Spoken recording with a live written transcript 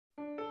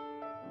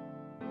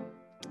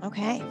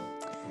Okay.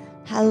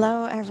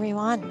 Hello,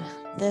 everyone.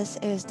 This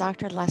is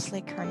Dr.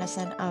 Leslie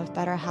Kernison of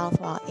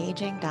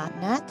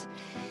BetterHealthWhileAging.net.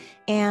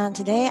 And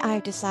today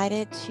I've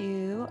decided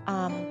to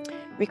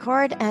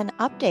record an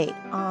update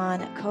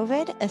on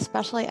COVID,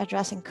 especially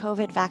addressing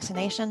COVID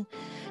vaccination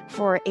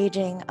for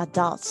aging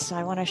adults. So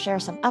I want to share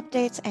some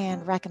updates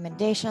and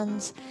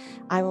recommendations.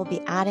 I will be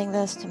adding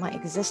this to my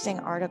existing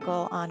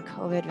article on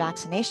COVID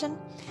vaccination,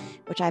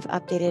 which I've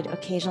updated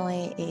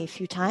occasionally a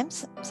few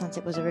times since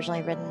it was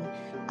originally written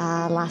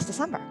last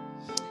December.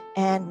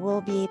 And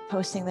we'll be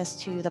posting this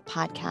to the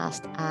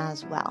podcast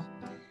as well.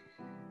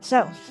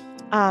 So,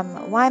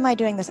 why am I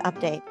doing this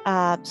update?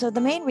 So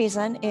the main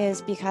reason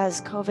is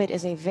because COVID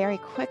is a very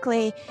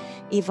quickly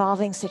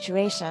evolving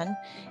situation,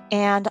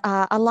 and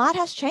a lot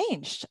has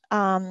changed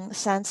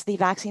since the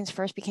vaccines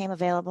first became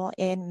available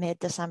in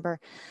mid-December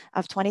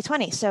of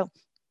 2020. So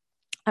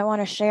I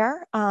want to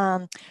share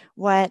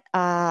what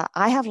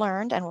I have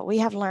learned and what we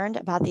have learned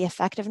about the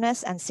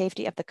effectiveness and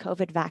safety of the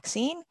COVID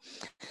vaccine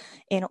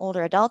in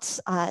older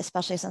adults,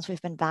 especially since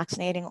we've been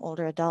vaccinating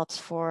older adults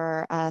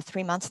for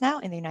 3 months now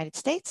in the United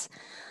States.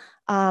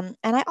 And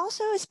I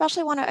also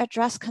especially want to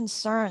address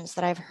concerns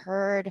that I've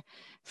heard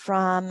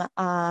from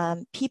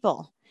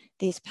people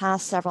these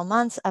past several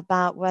months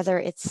about whether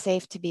it's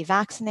safe to be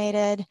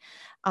vaccinated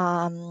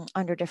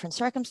under different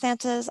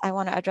circumstances. I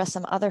want to address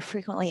some other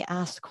frequently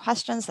asked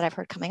questions that I've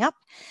heard coming up,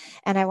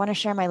 and I want to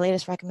share my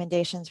latest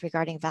recommendations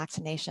regarding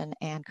vaccination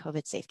and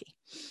COVID safety.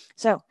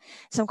 So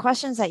some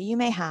questions that you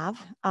may have,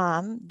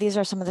 these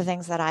are some of the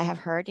things that I have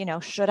heard,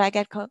 should I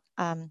get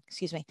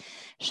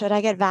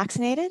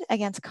vaccinated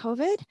against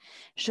COVID?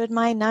 Should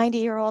my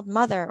 90-year-old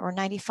mother or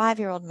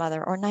 95-year-old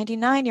mother or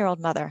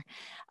 99-year-old mother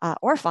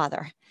or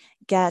father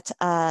get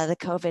the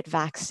COVID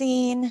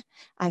vaccine?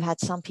 I've had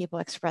some people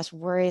express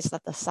worries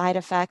that the side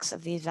effects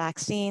of these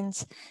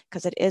vaccines,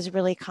 because it is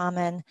really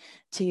common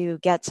to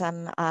get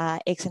some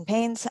aches and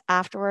pains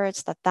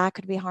afterwards, that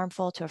could be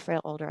harmful to a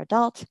frail older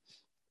adult.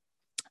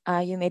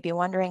 You may be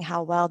wondering,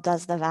 how well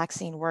does the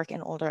vaccine work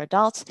in older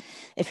adults?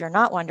 If you're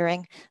not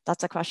wondering,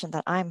 that's a question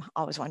that I'm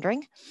always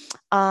wondering.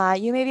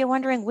 You may be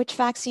wondering which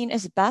vaccine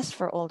is best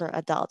for older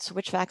adults,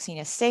 which vaccine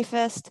is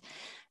safest.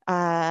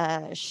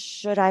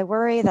 Should I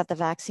worry that the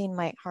vaccine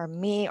might harm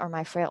me or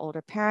my frail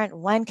older parent?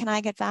 When can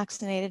I get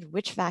vaccinated?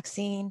 Which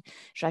vaccine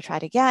should I try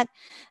to get?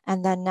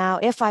 And then now,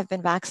 if I've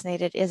been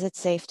vaccinated, is it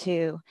safe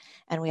to?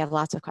 And we have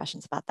lots of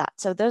questions about that.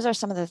 So those are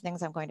some of the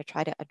things I'm going to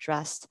try to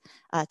address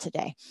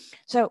today.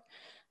 So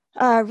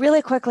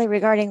really quickly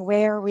regarding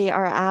where we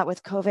are at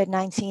with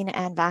COVID-19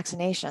 and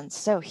vaccinations.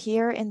 So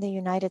here in the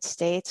United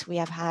States, we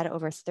have had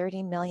over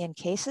 30 million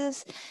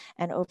cases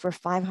and over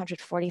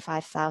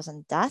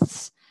 545,000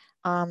 deaths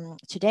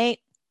to date.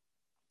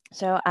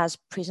 So as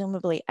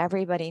presumably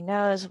everybody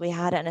knows, we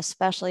had an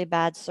especially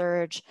bad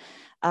surge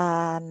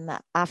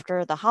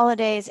after the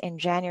holidays in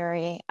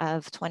January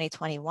of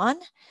 2021.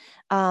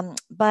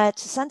 But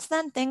since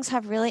then, things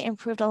have really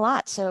improved a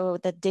lot. So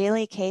the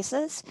daily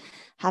cases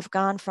have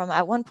gone from,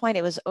 at one point,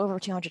 it was over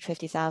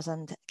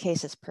 250,000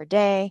 cases per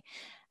day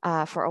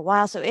for a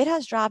while. So it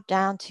has dropped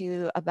down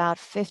to about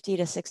 50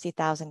 to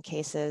 60,000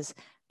 cases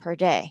per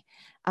day,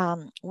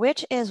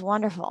 which is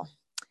wonderful.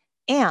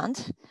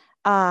 And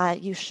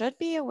you should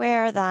be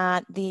aware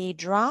that the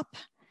drop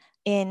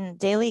in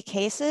daily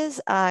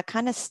cases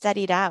kind of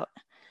steadied out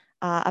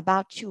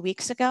about 2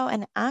 weeks ago.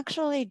 And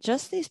actually,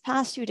 just these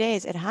past 2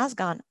 days, it has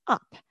gone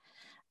up.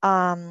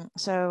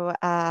 So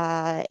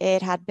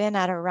it had been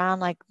at around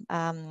like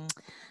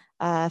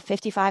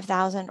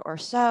 55,000 or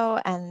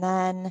so. And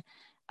then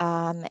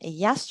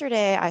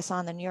yesterday, I saw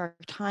in the New York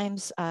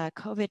Times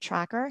COVID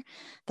tracker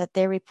that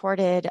they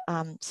reported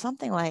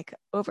something like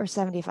over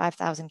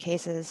 75,000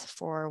 cases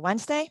for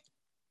Wednesday.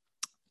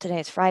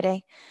 Today is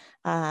Friday,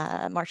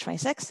 March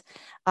 26th.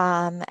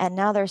 And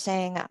now they're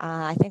saying,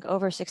 I think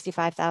over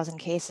 65,000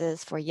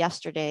 cases for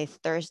yesterday,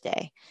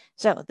 Thursday.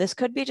 So this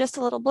could be just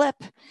a little blip,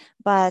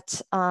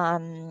 but I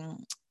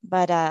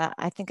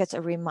think it's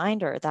a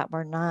reminder that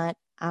we're not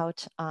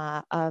out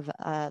of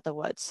the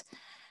woods.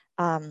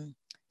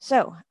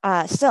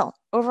 Still,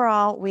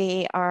 overall,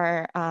 we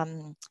are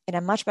in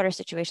a much better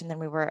situation than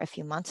we were a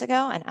few months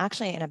ago, and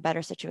actually in a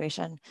better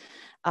situation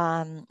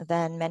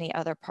than many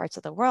other parts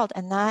of the world.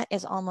 And that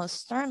is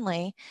almost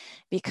certainly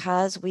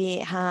because we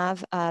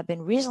have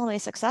been reasonably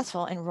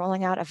successful in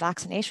rolling out a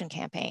vaccination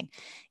campaign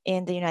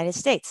in the United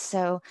States.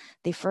 So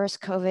the first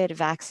COVID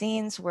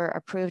vaccines were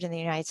approved in the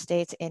United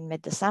States in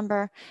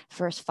mid-December,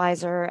 first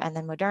Pfizer and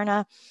then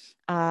Moderna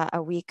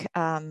a week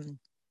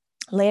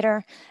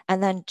later.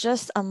 And then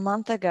just a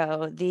month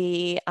ago,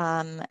 the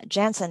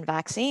Janssen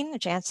vaccine.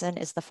 Janssen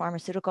is the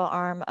pharmaceutical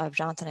arm of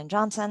Johnson &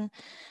 Johnson.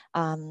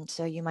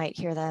 So you might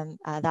hear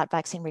that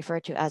vaccine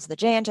referred to as the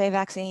J&J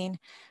vaccine,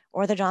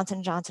 or the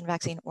Johnson & Johnson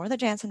vaccine, or the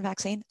Janssen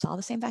vaccine. It's all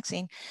the same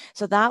vaccine.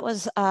 So that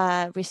was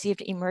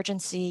received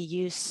emergency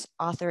use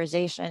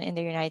authorization in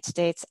the United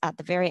States at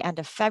the very end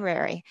of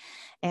February.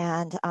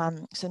 And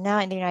so now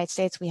in the United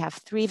States, we have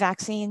 3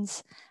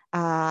 vaccines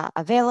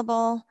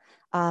available.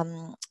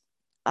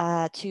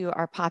 to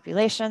our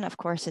population. Of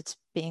course, it's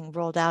being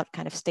rolled out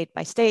kind of state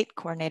by state,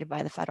 coordinated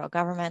by the federal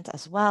government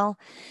as well.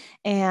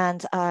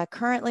 And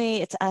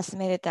currently, it's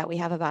estimated that we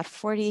have about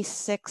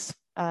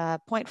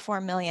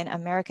 46.4 million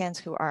Americans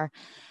who are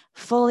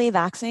fully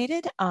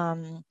vaccinated. As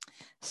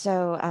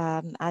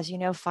you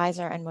know,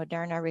 Pfizer and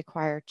Moderna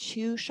require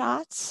 2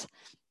 shots.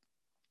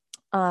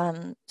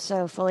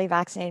 So fully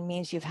vaccinated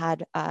means you've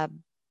had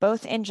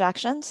both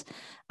injections,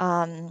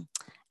 and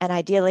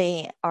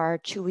ideally are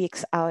 2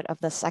 weeks out of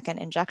the second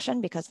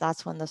injection, because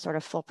that's when the sort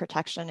of full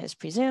protection is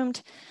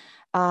presumed.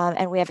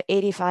 And we have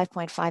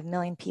 85.5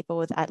 million people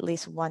with at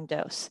least 1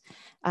 dose.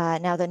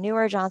 Now, the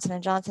newer Johnson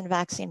 & Johnson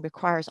vaccine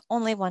requires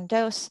only 1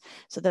 dose.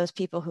 So those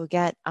people who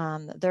get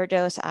their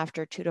dose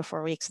after 2 to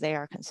 4 weeks, they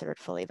are considered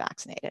fully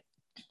vaccinated.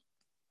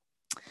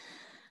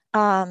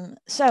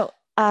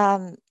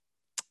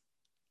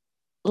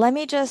 Let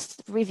me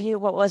just review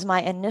what was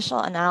my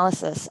initial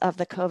analysis of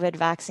the COVID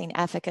vaccine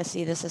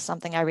efficacy. This is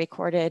something I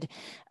recorded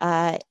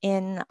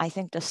in, I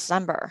think,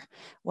 December,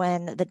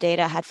 when the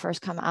data had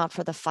first come out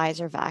for the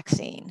Pfizer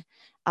vaccine.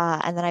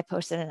 And then I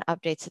posted an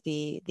update to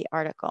the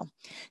article.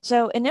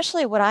 So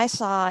initially, what I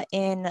saw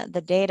in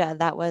the data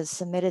that was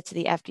submitted to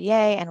the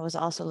FDA and was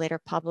also later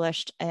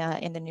published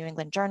in the New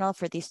England Journal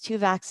for these 2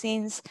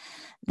 vaccines,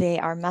 they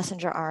are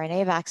messenger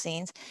RNA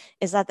vaccines,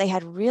 is that they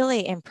had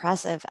really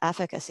impressive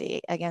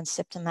efficacy against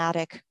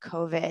symptomatic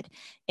COVID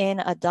in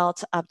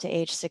adults up to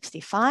age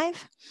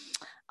 65.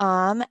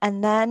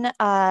 And then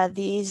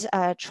these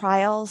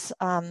trials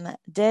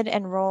did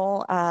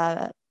enroll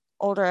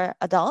older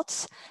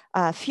adults,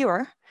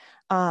 fewer,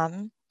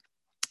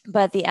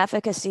 but the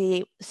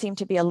efficacy seemed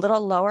to be a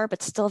little lower,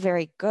 but still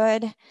very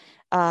good.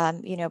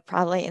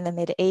 Probably in the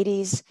mid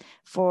 80s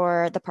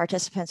for the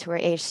participants who were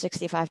aged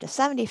 65 to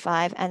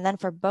 75. And then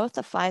for both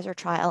the Pfizer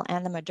trial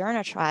and the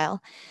Moderna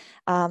trial,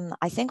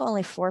 I think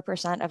only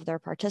 4% of their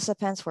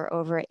participants were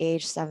over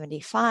age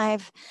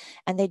 75,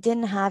 and they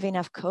didn't have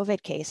enough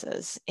COVID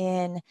cases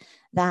in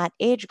that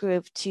age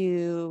group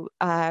to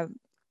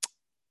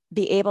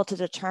be able to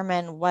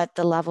determine what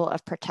the level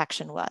of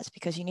protection was,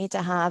 because you need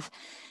to have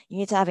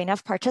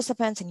enough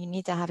participants and you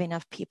need to have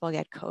enough people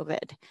get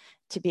COVID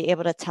to be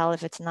able to tell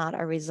if it's not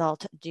a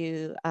result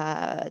due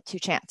to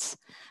chance.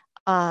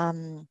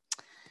 And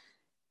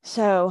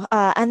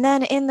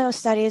then in those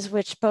studies,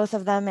 which both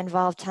of them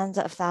involved tens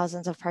of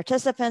thousands of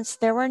participants,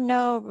 there were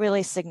no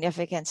really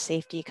significant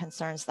safety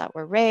concerns that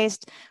were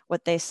raised.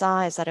 What they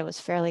saw is that it was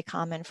fairly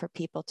common for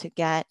people to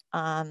get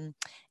a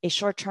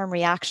short-term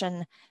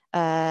reaction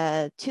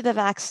to the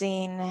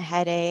vaccine,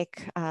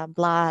 headache,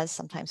 blahs,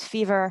 sometimes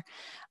fever,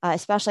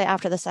 especially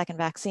after the second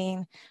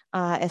vaccine,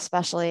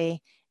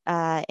 especially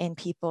in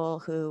people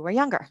who were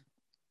younger.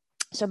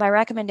 So my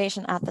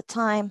recommendation at the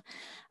time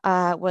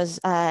was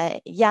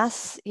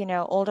yes,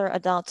 older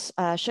adults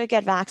should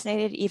get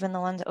vaccinated, even the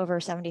ones over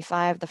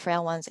 75, the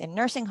frail ones in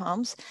nursing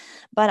homes.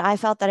 But I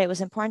felt that it was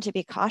important to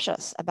be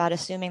cautious about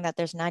assuming that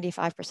there's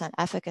 95%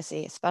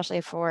 efficacy, especially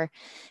for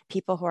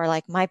people who are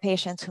like my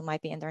patients, who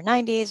might be in their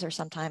 90s or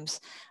sometimes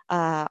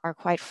are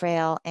quite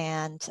frail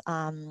and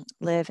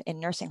live in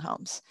nursing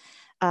homes.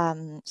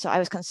 So I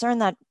was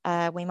concerned that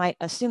we might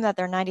assume that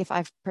they're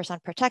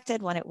 95%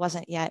 protected when it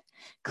wasn't yet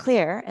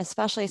clear,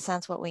 especially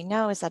since what we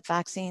know is that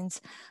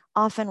vaccines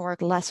often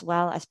work less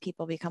well as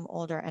people become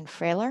older and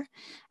frailer.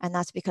 And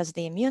that's because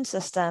the immune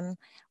system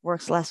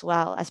works less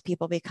well as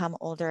people become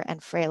older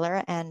and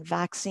frailer, and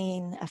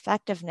vaccine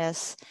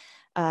effectiveness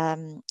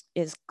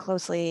is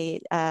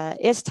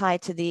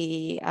tied to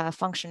the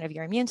function of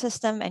your immune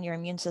system and your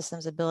immune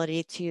system's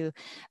ability to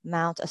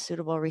mount a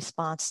suitable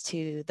response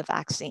to the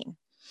vaccine.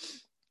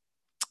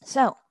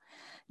 So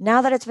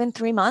now that it's been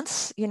 3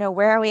 months,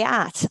 where are we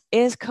at?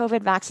 Is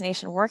COVID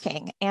vaccination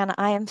working? And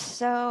I've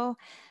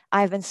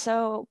been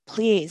so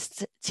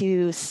pleased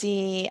to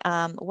see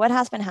what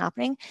has been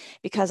happening,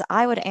 because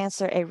I would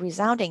answer a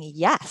resounding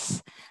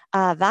yes.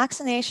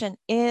 Vaccination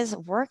is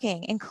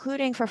working,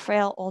 including for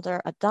frail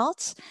older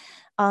adults.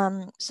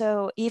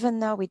 So even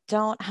though we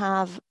don't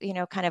have,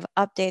 kind of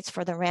updates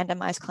for the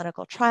randomized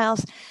clinical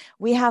trials,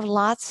 we have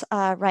lots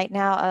right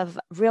now of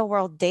real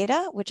world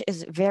data, which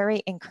is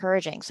very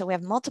encouraging. So we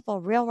have multiple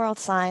real world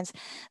signs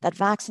that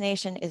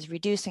vaccination is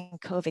reducing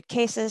COVID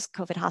cases,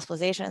 COVID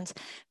hospitalizations,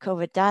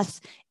 COVID deaths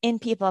in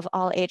people of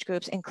all age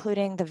groups,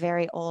 including the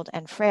very old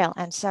and frail.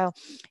 And so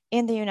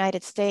in the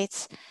United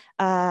States,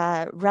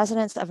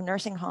 residents of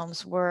nursing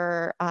homes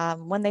were,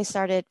 when they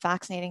started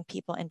vaccinating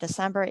people in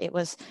December, it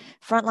was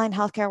frontline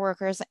healthcare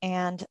workers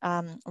and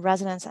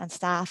residents and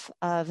staff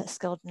of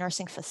skilled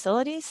nursing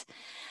facilities.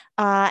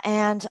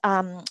 And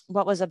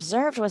what was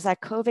observed was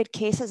that COVID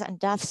cases and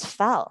deaths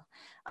fell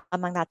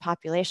among that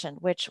population,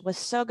 which was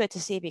so good to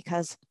see,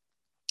 because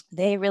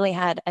they really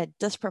had a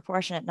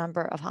disproportionate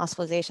number of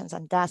hospitalizations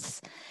and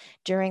deaths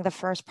during the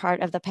first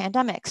part of the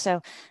pandemic. So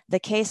the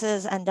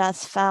cases and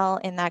deaths fell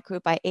in that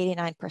group by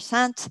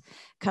 89%,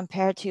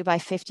 compared to by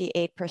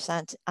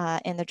 58%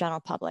 in the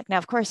general public. Now,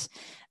 of course,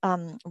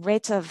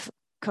 rates of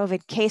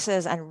COVID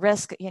cases and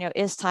risk,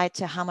 is tied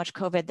to how much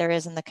COVID there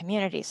is in the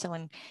community. So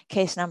when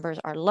case numbers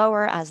are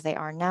lower, as they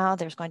are now,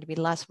 there's going to be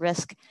less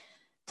risk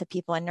to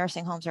people in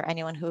nursing homes or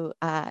anyone who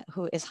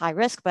is high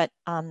risk. But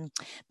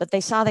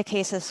they saw the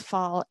cases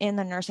fall in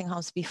the nursing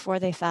homes before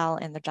they fell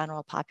in the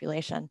general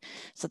population.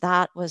 So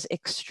that was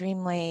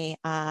extremely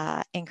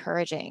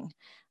encouraging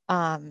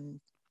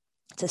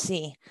to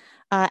see.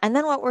 And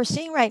then what we're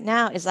seeing right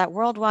now is that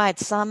worldwide,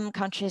 some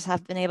countries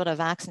have been able to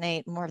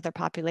vaccinate more of their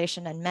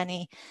population and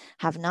many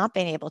have not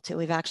been able to.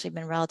 We've actually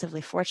been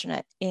relatively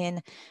fortunate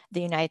in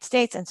the United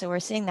States. And so we're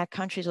seeing that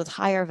countries with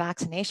higher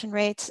vaccination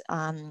rates,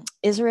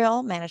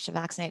 Israel managed to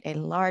vaccinate a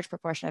large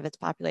proportion of its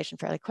population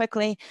fairly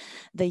quickly.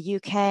 The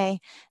UK,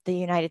 the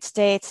United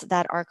States,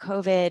 that our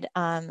COVID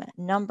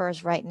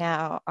numbers right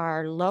now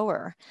are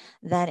lower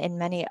than in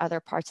many other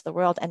parts of the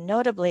world. And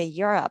notably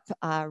Europe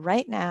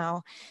right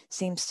now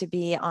seems to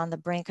be on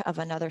the brink of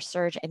another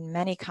surge in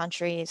many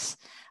countries,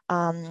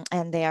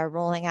 and they are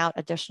rolling out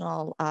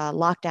additional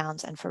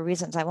lockdowns. And for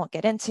reasons I won't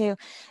get into,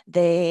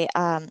 they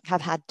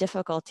have had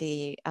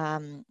difficulty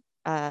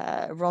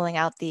rolling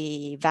out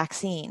the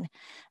vaccine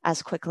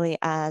as quickly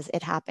as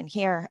it happened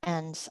here,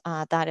 and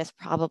that is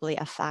probably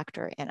a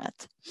factor in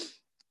it.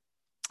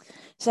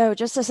 So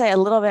just to say a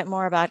little bit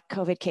more about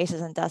COVID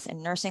cases and deaths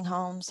in nursing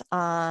homes.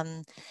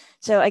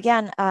 So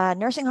again,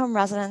 nursing home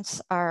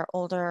residents are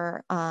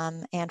older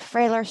and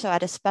frailer, so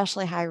at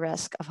especially high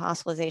risk of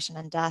hospitalization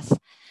and death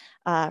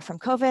from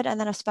COVID, and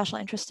then of special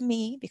interest to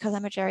me because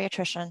I'm a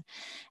geriatrician.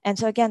 And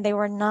so again, they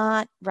were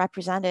not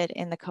represented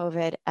in the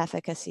COVID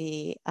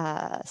efficacy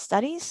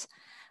studies.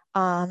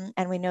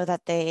 And we know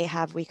that they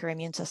have weaker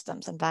immune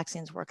systems and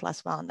vaccines work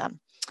less well in them.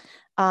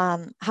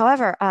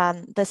 However,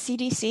 the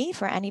CDC,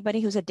 for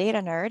anybody who's a data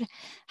nerd,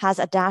 has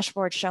a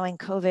dashboard showing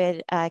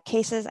COVID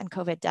cases and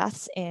COVID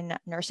deaths in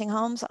nursing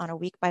homes on a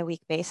week-by-week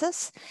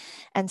basis.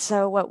 And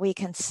so what we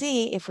can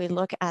see if we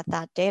look at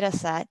that data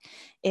set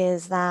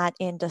is that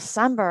in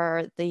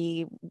December,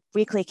 the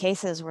weekly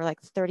cases were like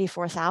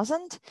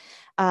 34,000,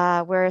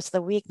 whereas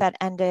the week that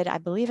ended, I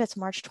believe it's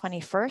March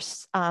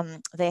 21st,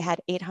 they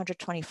had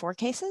 824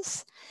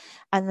 cases.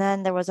 And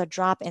then there was a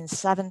drop in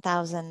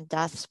 7,000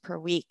 deaths per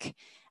week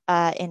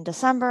in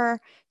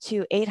December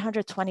to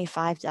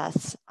 825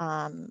 deaths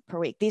per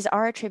week. These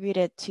are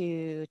attributed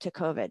to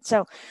COVID.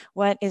 So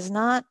what is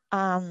not,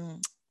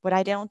 what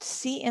I don't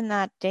see in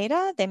that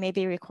data, they may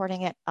be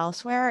recording it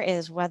elsewhere,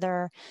 is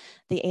whether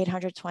the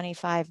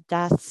 825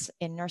 deaths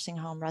in nursing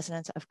home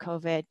residents of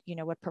COVID,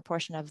 what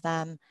proportion of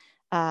them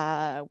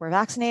were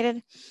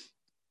vaccinated.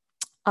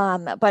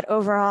 But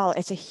overall,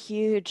 it's a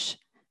huge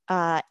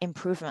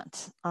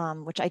improvement,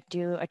 which I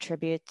do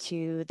attribute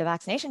to the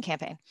vaccination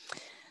campaign.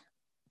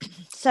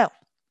 So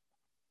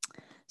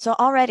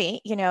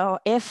already,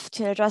 if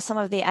to address some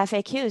of the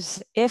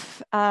FAQs,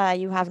 if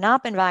you have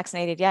not been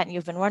vaccinated yet and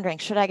you've been wondering,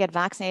 should I get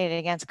vaccinated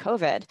against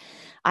COVID?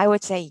 I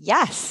would say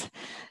yes.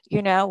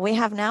 We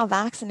have now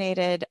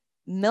vaccinated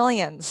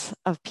millions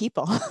of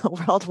people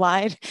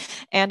worldwide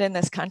and in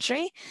this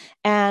country,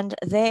 and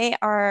they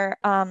are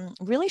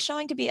really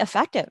showing to be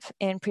effective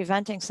in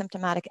preventing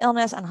symptomatic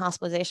illness and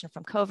hospitalization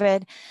from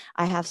COVID.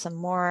 I have some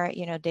more,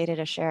 data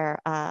to share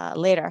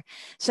later.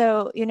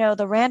 So,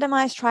 the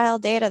randomized trial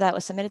data that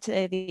was submitted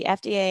to the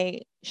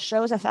FDA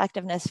shows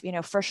effectiveness,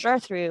 for sure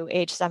through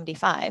age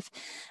 75,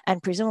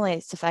 and presumably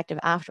it's effective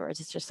afterwards.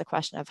 It's just a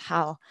question of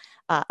how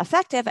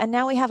effective. And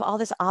now we have all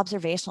this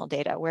observational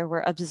data where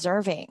we're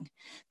observing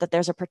that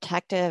there's a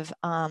protective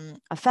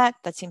effect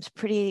that seems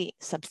pretty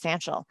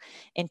substantial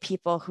in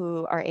people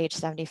who are age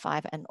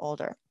 75 and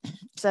older.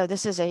 So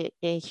this is a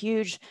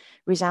huge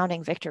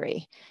resounding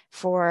victory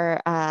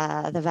for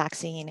the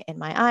vaccine in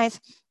my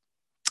eyes.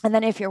 And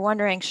then if you're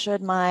wondering,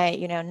 should my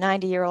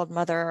 90-year-old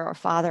mother or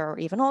father or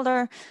even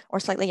older or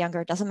slightly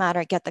younger, doesn't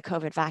matter, get the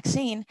COVID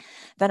vaccine,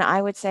 then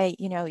I would say,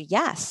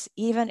 yes,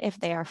 even if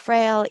they are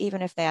frail,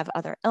 even if they have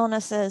other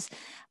illnesses.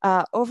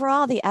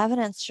 Overall, the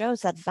evidence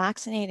shows that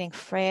vaccinating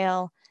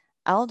frail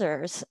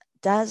elders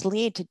does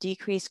lead to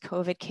decreased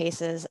COVID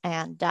cases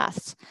and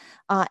deaths.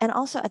 And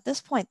also at this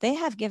point, they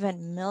have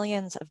given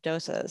millions of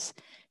doses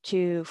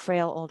to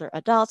frail older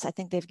adults. I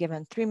think they've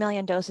given 3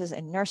 million doses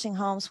in nursing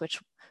homes,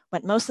 which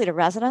went mostly to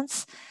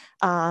residents.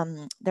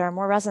 There are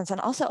more residents,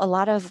 and also a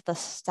lot of the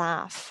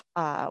staff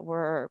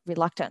were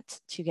reluctant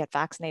to get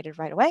vaccinated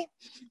right away.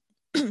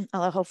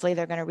 Although hopefully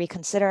they're going to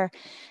reconsider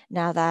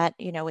now that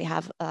we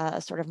have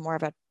sort of more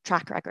of a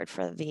track record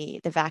for the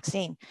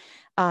vaccine.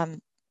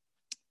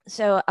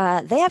 So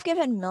they have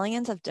given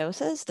millions of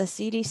doses. The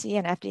CDC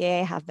and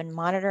FDA have been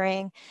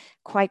monitoring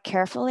quite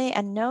carefully,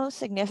 and no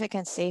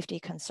significant safety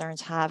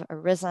concerns have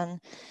arisen.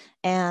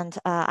 And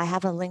I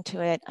have a link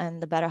to it in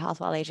the Better Health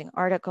While Aging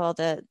article.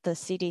 The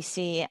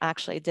CDC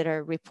actually did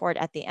a report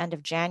at the end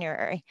of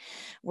January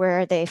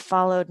where they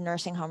followed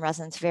nursing home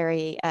residents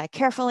very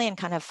carefully and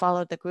kind of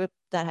followed the group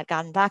that had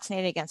gotten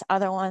vaccinated against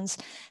other ones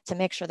to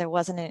make sure there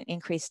wasn't an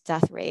increased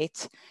death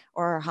rate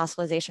or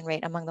hospitalization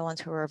rate among the ones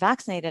who were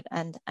vaccinated,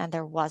 and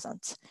there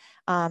wasn't.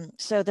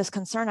 So this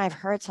concern I've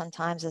heard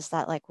sometimes is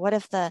that, like, what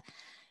if the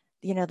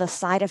the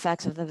side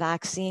effects of the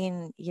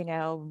vaccine,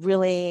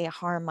 really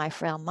harm my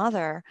frail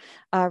mother.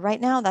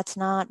 Right now, that's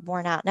not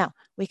borne out. Now,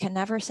 we can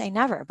never say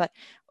never, but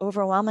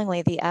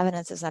overwhelmingly, the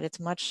evidence is that it's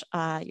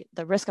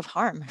the risk of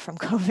harm from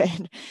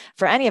COVID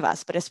for any of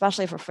us, but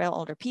especially for frail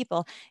older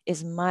people,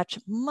 is much,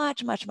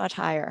 much, much, much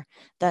higher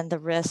than the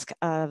risk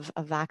of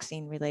a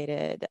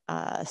vaccine-related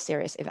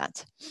serious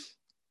event.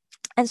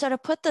 And so to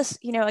put this,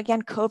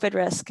 again, COVID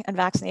risk and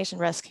vaccination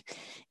risk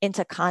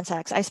into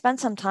context, I spent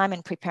some time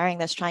in preparing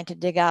this, trying to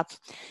dig up,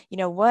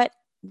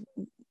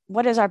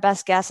 what is our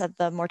best guess at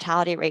the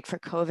mortality rate for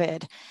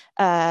COVID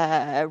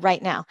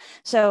right now?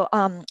 So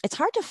it's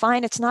hard to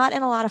find. It's not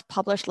in a lot of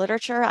published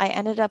literature. I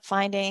ended up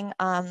finding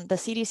the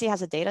CDC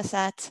has a data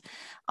set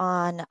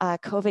on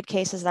COVID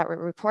cases that were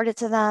reported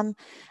to them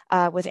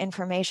with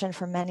information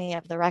from many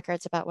of the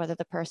records about whether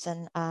the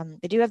person,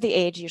 they do have the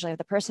age usually of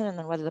the person, and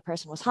then whether the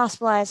person was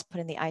hospitalized,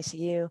 put in the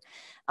ICU,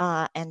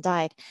 and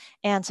died.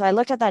 And so I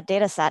looked at that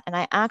data set, and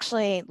I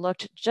actually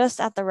looked just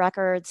at the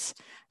records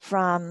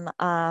from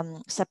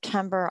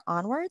September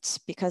onwards,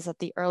 because at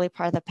the early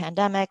part of the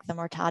pandemic, the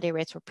mortality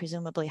rates were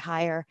presumably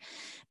higher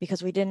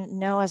because we didn't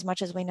know as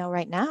much as we know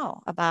right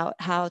now about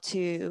how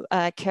to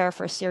care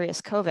for serious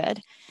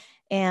COVID.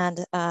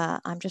 And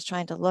I'm just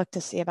trying to look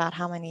to see about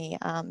how many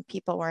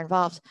people were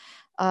involved.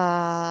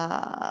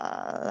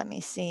 Let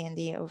me see, in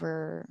the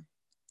over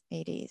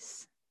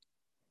 80s.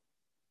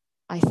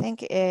 I think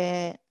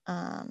they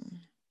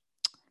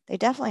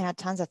definitely had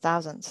tons of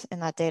thousands in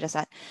that data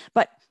set.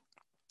 But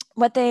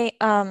what they,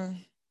 I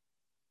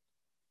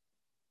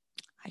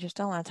just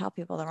don't want to tell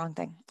people the wrong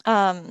thing.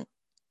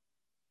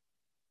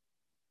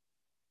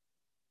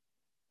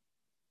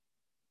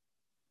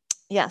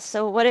 Yeah,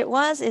 so what it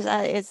was is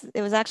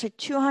it was actually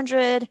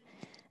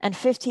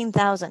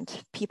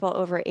 215,000 people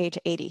over age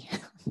 80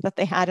 that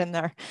they had in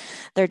their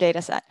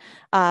data set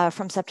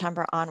from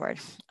September onward.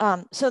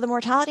 So the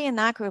mortality in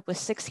that group was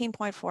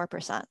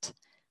 16.4%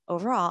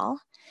 overall.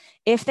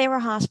 If they were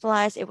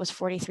hospitalized, it was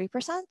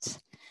 43%.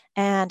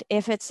 And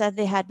if it said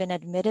they had been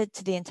admitted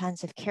to the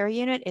intensive care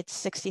unit, it's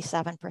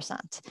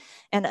 67%.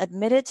 And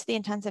admitted to the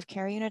intensive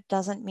care unit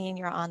doesn't mean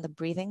you're on the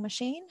breathing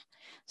machine.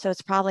 So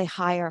it's probably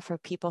higher for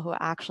people who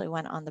actually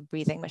went on the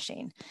breathing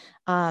machine.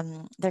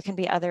 There can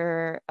be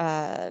other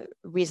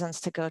reasons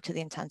to go to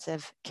the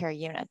intensive care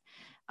unit.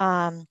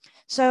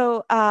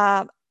 So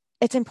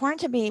it's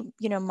important to be,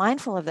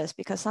 mindful of this,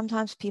 because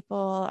sometimes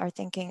people are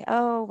thinking,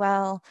 oh,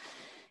 well,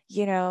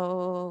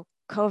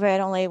 COVID,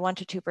 only 1%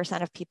 to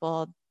 2% of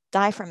people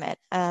die from it.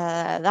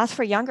 That's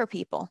for younger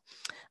people.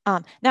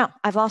 Now,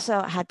 I've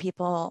also had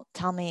people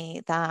tell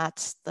me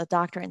that the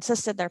doctor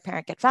insisted their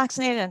parent get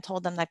vaccinated and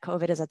told them that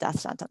COVID is a death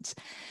sentence.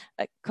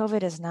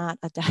 COVID is not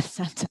a death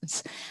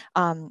sentence,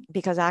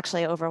 because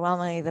actually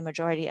overwhelmingly the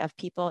majority of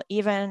people,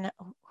 even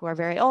who are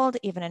very old,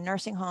 even in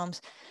nursing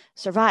homes,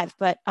 survive.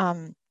 But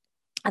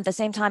at the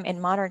same time,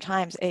 in modern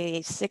times,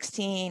 a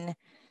 16%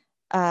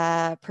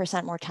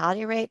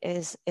 mortality rate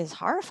is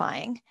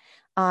horrifying.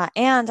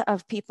 And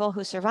of people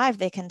who survive,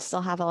 they can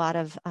still have a lot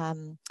of,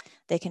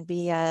 they can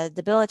be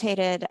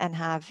debilitated and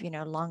have,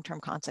 long-term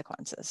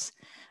consequences.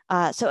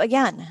 So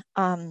again,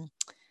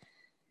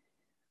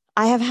 I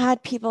have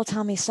had people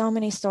tell me so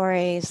many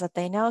stories that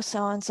they know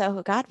so-and-so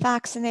who got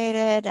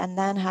vaccinated and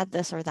then had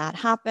this or that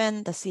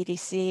happen. The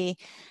CDC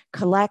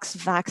collects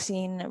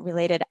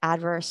vaccine-related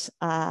adverse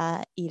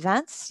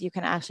events. You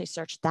can actually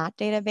search that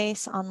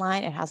database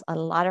online. It has a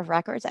lot of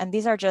records, and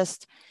these are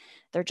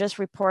they're just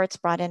reports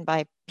brought in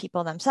by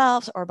people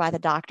themselves or by the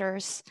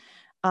doctors.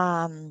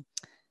 So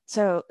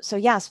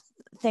yes,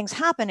 things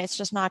happen. It's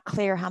just not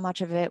clear how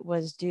much of it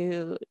was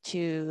due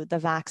to the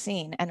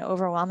vaccine. And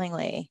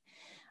overwhelmingly,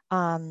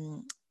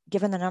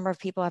 given the number of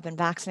people who have been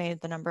vaccinated,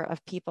 the number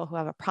of people who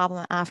have a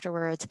problem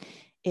afterwards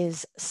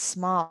is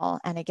small.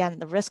 And again,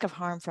 the risk of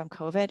harm from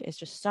COVID is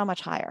just so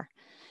much higher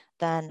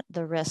than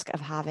the risk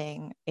of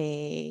having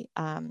a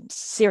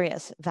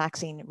serious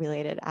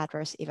vaccine-related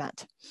adverse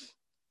event.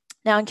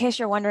 Now, in case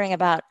you're wondering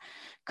about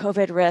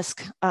COVID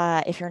risk,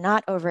 if you're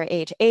not over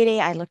age 80,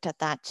 I looked at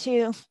that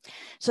too.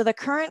 So the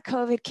current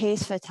COVID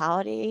case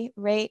fatality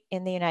rate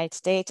in the United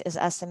States is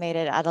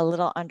estimated at a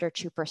little under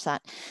 2%.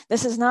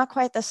 This is not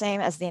quite the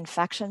same as the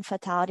infection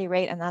fatality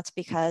rate, and that's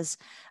because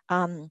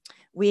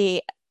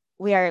we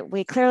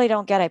clearly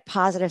don't get a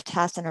positive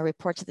test and a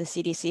report to the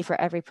CDC for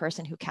every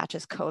person who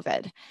catches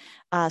COVID.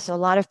 So a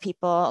lot of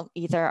people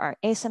either are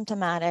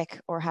asymptomatic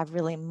or have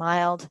really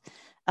mild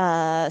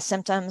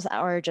symptoms,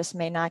 or just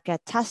may not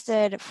get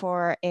tested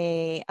for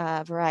a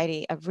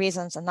variety of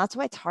reasons. And that's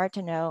why it's hard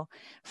to know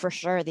for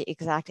sure the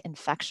exact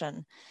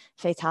infection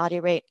fatality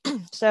rate.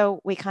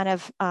 So we kind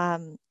of,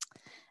 and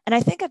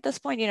I think at this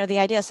point, the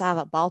idea is to have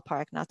a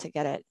ballpark, not to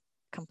get it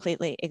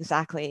completely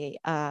exactly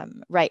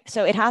right.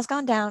 So it has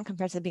gone down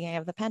compared to the beginning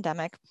of the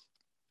pandemic.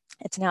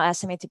 It's now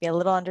estimated to be a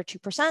little under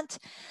 2%.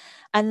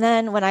 And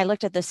then when I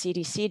looked at the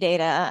CDC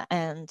data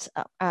and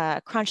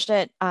crunched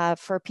it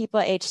for people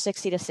aged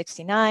 60 to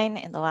 69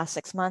 in the last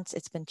 6 months,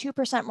 it's been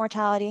 2%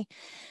 mortality.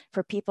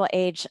 For people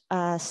aged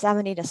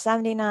 70 to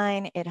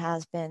 79, it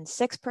has been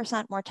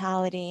 6%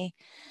 mortality.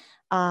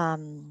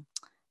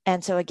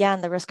 And so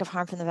again, the risk of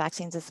harm from the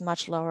vaccines is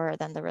much lower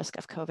than the risk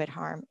of COVID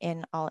harm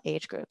in all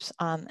age groups.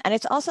 And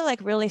it's also like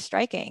really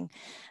striking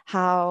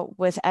how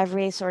with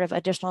every sort of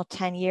additional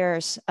 10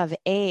 years of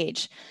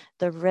age,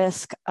 the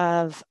risk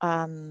of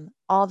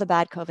all the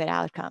bad COVID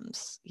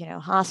outcomes,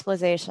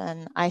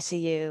 hospitalization,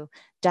 ICU,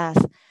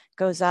 death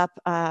goes up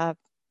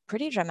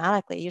pretty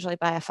dramatically, usually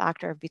by a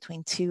factor of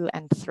between 2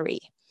 and 3.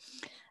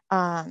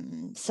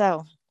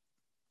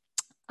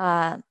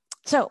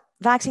 So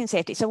vaccine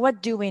safety. So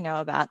what do we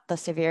know about the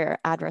severe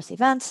adverse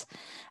events?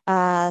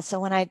 So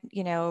when I,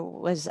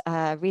 was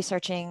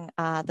researching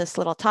this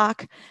little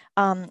talk,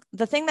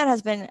 the thing that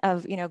has been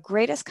of,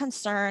 greatest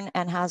concern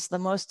and has the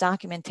most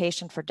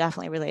documentation for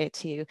definitely related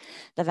to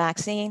the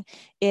vaccine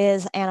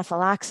is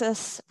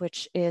anaphylaxis,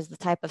 which is the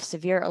type of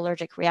severe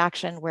allergic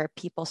reaction where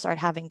people start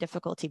having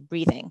difficulty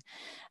breathing.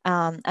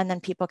 And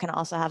then people can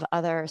also have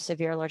other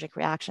severe allergic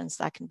reactions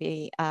that can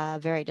be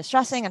very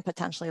distressing and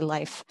potentially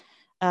life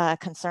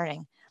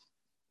concerning.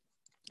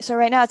 So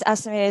right now it's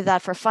estimated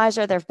that for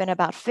Pfizer, there have been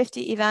about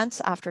 50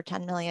 events after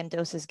 10 million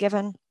doses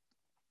given.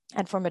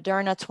 And for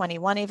Moderna,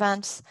 21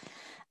 events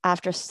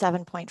after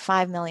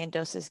 7.5 million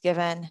doses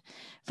given.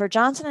 For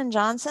Johnson &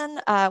 Johnson,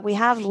 we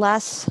have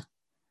less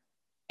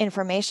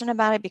information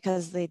about it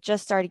because they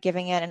just started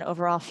giving it and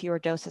overall fewer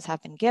doses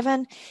have been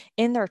given.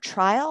 In their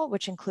trial,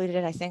 which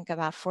included, I think,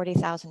 about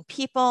 40,000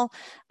 people,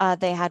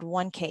 they had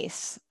one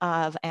case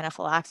of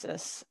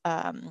anaphylaxis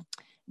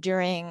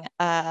during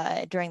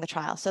the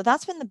trial. So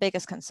that's been the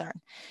biggest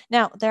concern.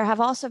 Now, there have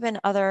also been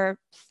other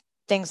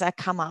things that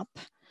come up.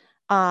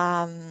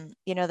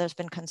 There's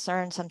been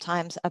concern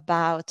sometimes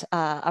about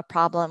a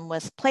problem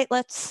with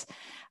platelets.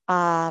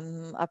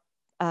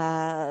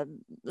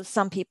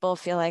 Some people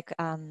feel like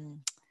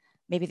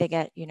maybe they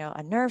get,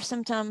 a nerve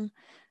symptom.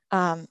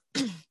 But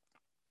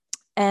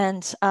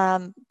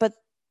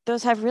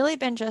those have really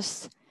been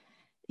just,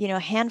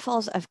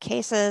 handfuls of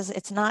cases.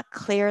 It's not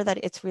clear that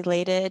it's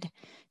related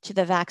to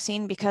the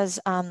vaccine because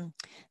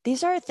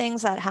these are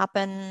things that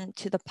happen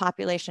to the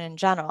population in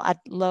general at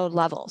low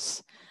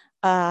levels.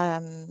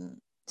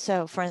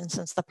 So for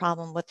instance, the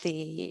problem with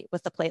the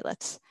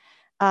platelets.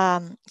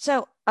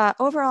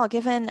 Overall,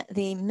 given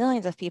the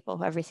millions of people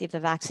who have received the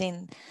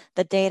vaccine,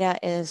 the data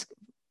is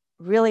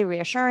really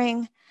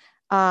reassuring.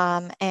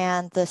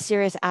 And the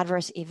serious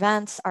adverse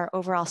events are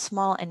overall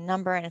small in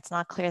number, and it's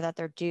not clear that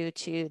they're due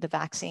to the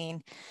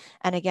vaccine.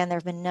 And again, there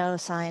have been no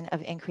sign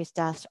of increased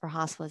deaths or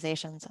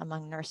hospitalizations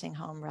among nursing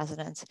home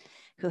residents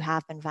who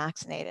have been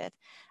vaccinated.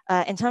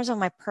 In terms of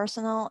my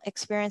personal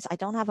experience, I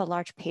don't have a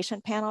large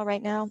patient panel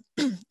right now.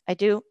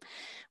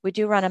 We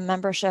do run a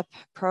membership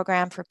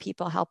program for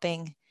people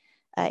helping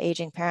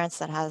aging parents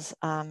that has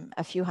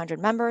a few hundred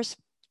members.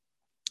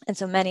 And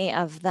so many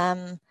of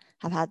them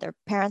have had their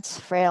parents,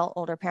 frail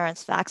older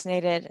parents,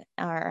 vaccinated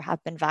or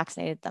have been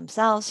vaccinated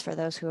themselves for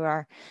those who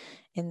are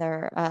in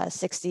their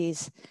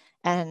 60s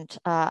and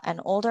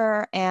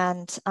older.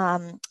 And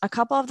a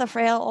couple of the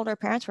frail older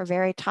parents were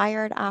very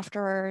tired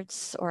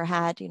afterwards or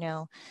had,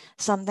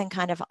 something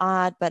kind of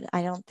odd, but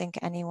I don't think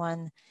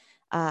anyone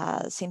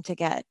seemed to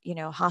get,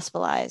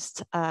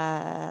 hospitalized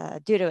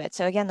due to it.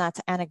 So again,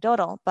 that's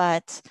anecdotal,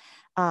 but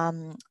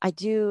I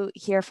do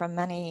hear from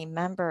many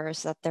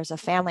members that there's a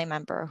family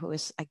member who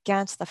is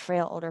against the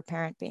frail older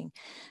parent being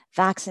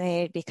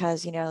vaccinated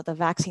because, the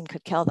vaccine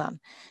could kill them.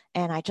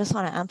 And I just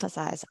want to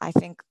emphasize, I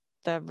think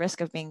the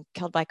risk of being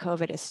killed by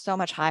COVID is so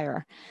much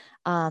higher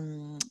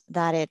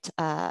that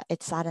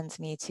it saddens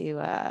me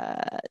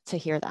to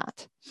hear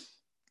that.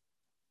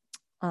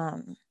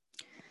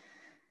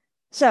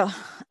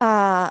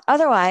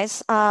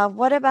 Otherwise,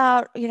 what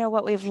about,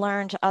 what we've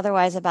learned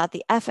otherwise about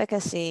the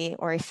efficacy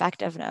or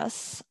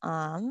effectiveness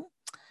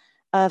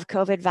of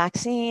COVID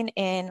vaccine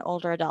in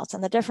older adults?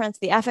 And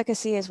the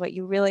efficacy is what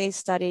you really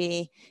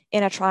study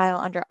in a trial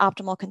under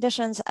optimal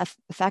conditions.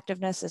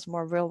 Effectiveness is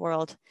more real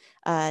world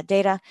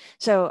data.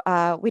 So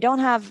we don't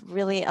have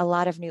really a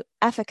lot of new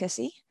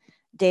efficacy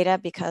data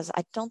because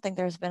I don't think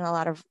there's been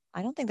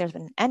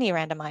any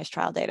randomized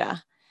trial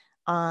data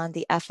on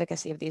the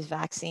efficacy of these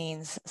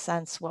vaccines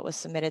since what was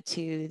submitted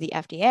to the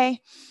FDA.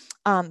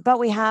 But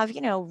we have,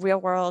 real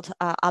world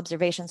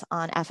observations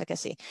on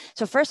efficacy.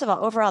 So first of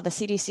all, overall, the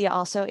CDC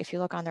also, if you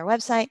look on their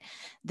website,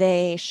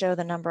 they show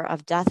the number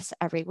of deaths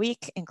every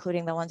week,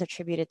 including the ones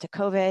attributed to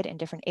COVID in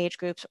different age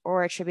groups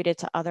or attributed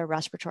to other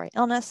respiratory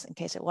illness in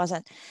case it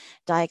wasn't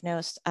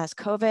diagnosed as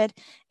COVID.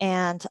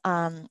 And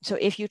so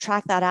if you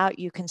track that out,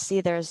 you can see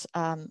there's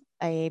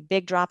a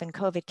big drop in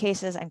COVID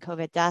cases and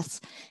COVID deaths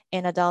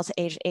in adults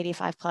aged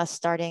 85 plus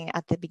starting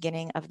at the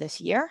beginning of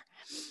this year.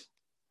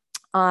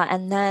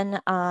 And then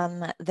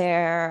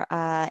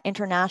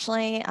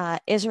internationally,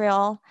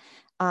 Israel,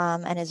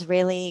 an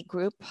Israeli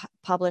group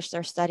published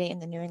their study in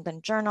the New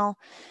England Journal,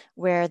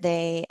 where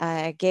they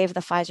gave the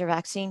Pfizer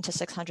vaccine to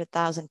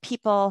 600,000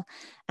 people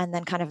and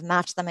then kind of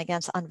matched them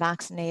against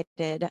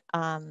unvaccinated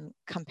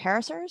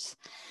comparators.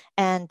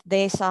 And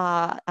they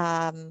saw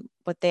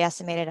what they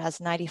estimated as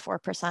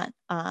 94%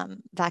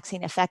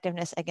 vaccine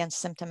effectiveness against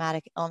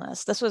symptomatic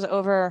illness. This was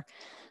over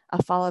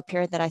a follow-up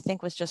period that I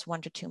think was just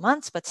 1 to 2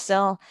 months, but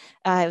still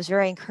it was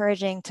very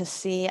encouraging to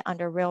see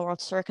under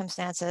real-world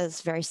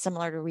circumstances very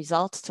similar to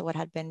results to what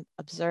had been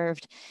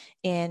observed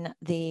in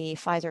the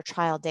Pfizer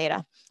trial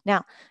data.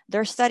 Now,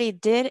 their study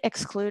did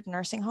exclude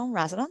nursing home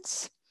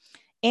residents.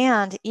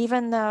 And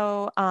even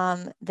though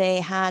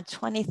they had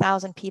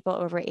 20,000 people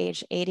over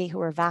age 80 who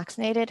were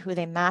vaccinated, who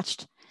they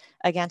matched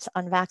against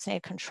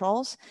unvaccinated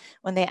controls,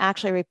 when they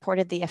actually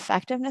reported the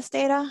effectiveness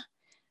data,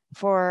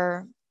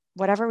 for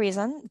whatever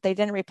reason, they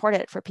didn't report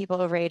it for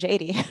people over age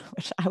 80,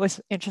 which I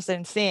was interested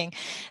in seeing.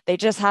 They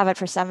just have it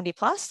for 70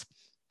 plus.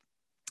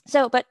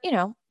 So, but,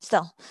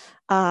 still,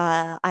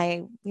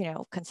 I,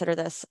 consider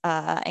this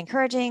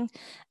encouraging.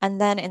 And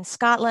then in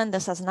Scotland,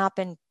 this has not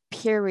been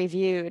peer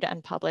reviewed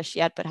and published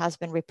yet, but has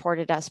been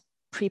reported as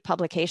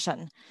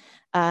pre-publication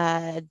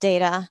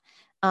data.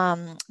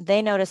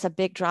 They noticed a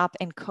big drop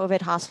in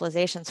COVID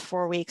hospitalizations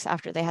 4 weeks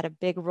after they had a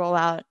big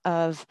rollout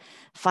of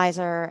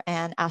Pfizer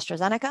and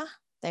AstraZeneca.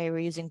 They were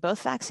using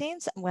both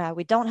vaccines. Well,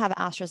 we don't have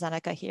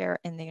AstraZeneca here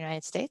in the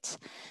United States,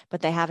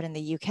 but they have it in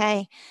the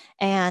UK.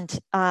 And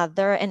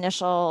their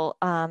initial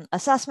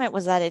assessment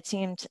was that it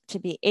seemed to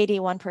be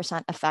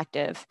 81%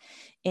 effective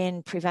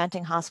in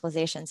preventing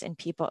hospitalizations in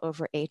people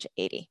over age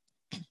 80.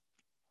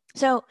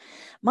 So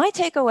my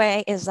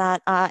takeaway is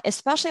that,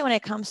 especially when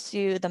it comes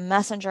to the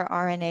messenger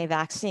RNA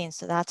vaccines,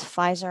 so that's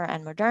Pfizer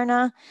and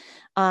Moderna,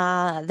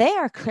 they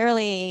are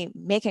clearly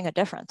making a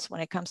difference when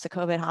it comes to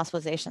COVID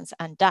hospitalizations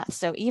and deaths.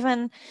 So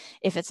even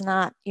if it's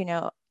not,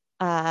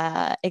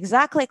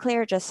 exactly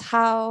clear just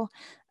how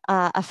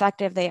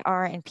effective they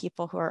are in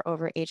people who are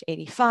over age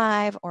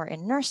 85 or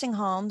in nursing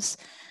homes,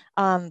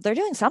 they're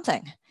doing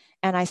something.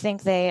 And I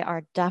think they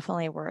are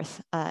definitely worth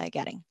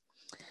getting.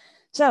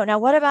 So now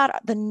what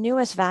about the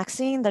newest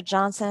vaccine, the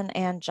Johnson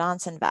 &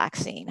 Johnson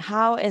vaccine?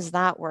 How is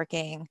that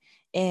working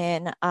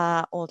in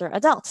older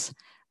adults?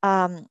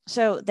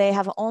 So they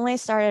have only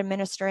started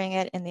administering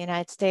it in the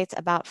United States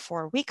about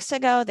 4 weeks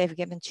ago. They've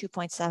given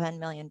 2.7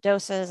 million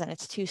doses, and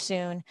it's too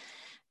soon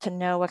to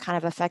know what kind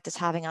of effect it's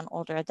having on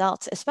older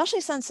adults,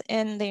 especially since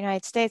in the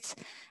United States,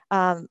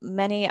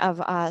 many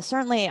of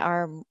certainly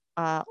our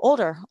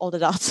older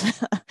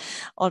adults,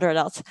 older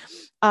adults,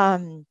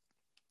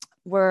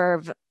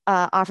 were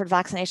offered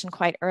vaccination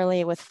quite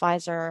early with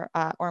Pfizer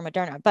or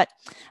Moderna. But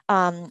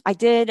I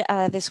did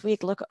this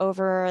week look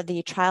over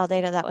the trial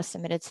data that was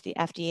submitted to the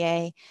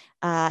FDA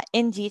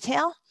in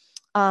detail.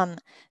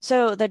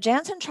 So the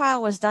Janssen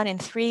trial was done in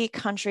 3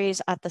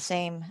 countries at the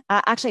same,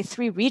 actually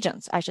 3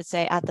 regions, I should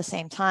say, at the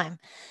same time.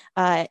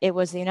 It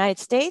was the United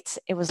States,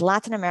 it was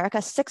Latin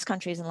America, 6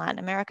 countries in Latin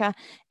America,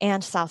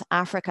 and South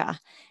Africa.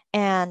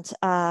 And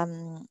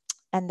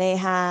they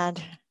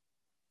had,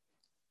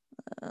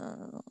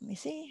 let me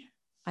see,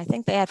 I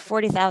think they had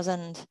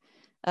 40,000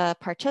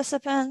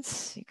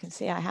 participants. You can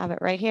see I have it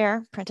right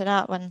here, printed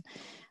out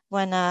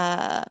when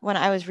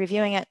I was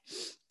reviewing it.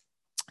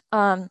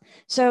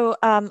 So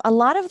a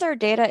lot of their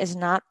data is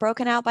not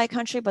broken out by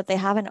country, but they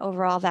have an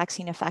overall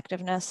vaccine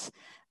effectiveness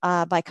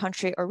by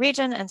country or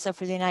region. And so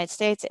for the United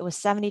States, it was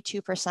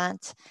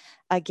 72%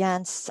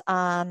 against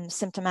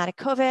symptomatic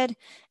COVID,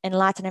 in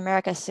Latin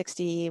America,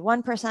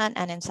 61%,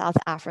 and in South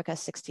Africa,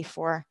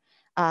 64%.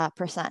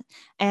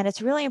 And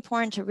it's really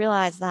important to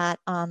realize that,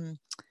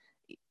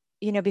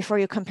 before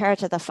you compare it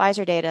to the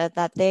Pfizer data,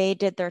 that they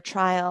did their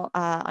trial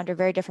under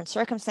very different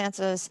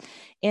circumstances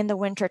in the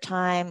winter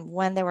time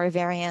when there were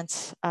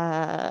variants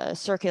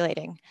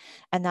circulating,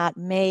 and that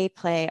may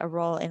play a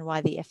role in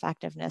why the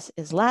effectiveness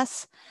is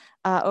less.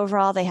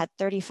 Overall, they had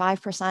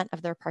 35%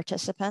 of their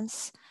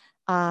participants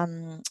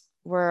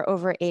were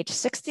over age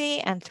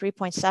 60 and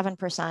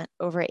 3.7%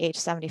 over age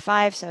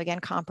 75. So again,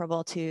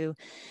 comparable to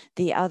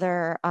the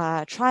other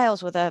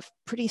trials with a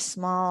pretty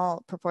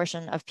small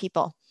proportion of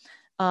people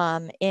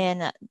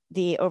in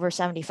the over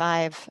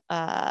 75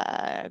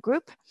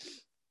 group.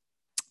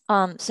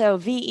 So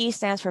VE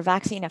stands for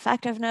vaccine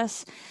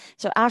effectiveness.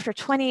 So after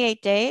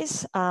 28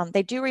 days,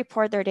 they do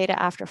report their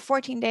data after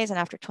 14 days and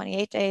after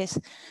 28 days.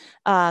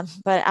 But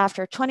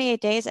after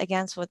 28 days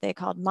against what they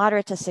called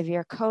moderate to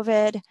severe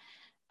COVID,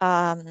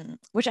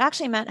 which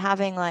actually meant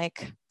having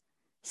like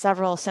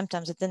several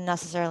symptoms. It didn't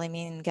necessarily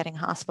mean getting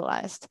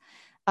hospitalized.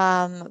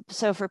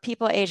 So for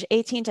people aged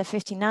 18 to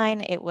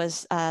 59, it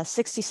was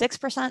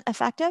 66%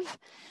 effective.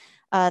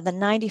 The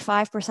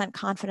 95%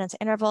 confidence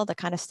interval, the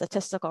kind of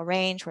statistical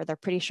range where they're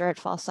pretty sure it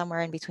falls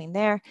somewhere in between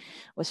there,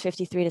 was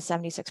 53 to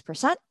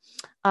 76%,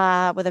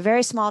 with a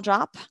very small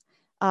drop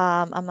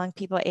among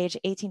people aged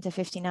 18 to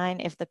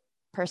 59 if the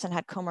person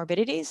had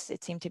comorbidities.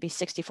 It seemed to be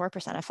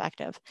 64%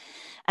 effective.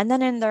 And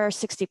then in their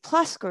 60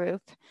 plus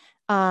group,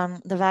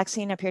 the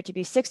vaccine appeared to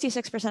be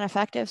 66%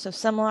 effective, so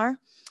similar,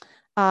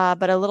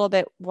 but a little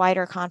bit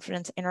wider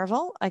confidence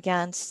interval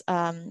against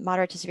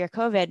moderate to severe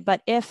COVID.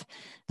 But if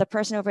the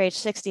person over age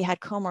 60 had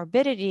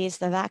comorbidities,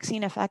 the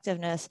vaccine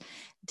effectiveness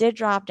did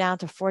drop down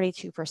to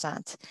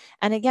 42%.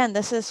 And again,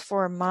 this is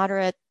for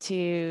moderate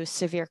to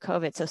severe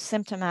COVID, so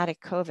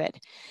symptomatic COVID.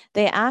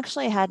 They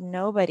actually had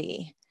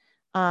nobody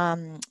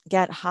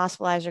get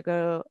hospitalized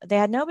or they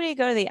had nobody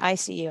go to the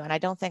ICU, and I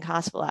don't think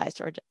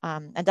hospitalized or,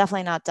 and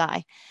definitely not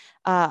die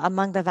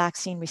among the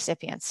vaccine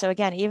recipients. So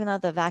again, even though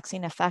the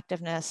vaccine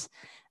effectiveness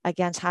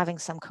against having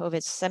some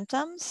COVID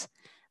symptoms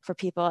for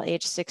people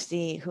age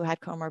 60 who had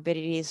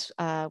comorbidities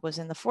was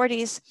in the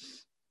 40s,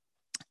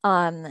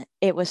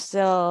 it was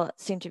still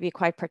seemed to be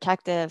quite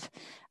protective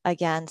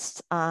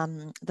against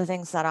the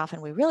things that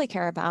often we really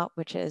care about,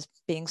 which is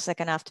being sick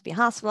enough to be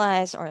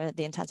hospitalized or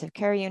the intensive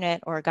care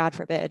unit, or God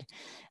forbid,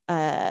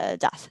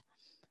 death.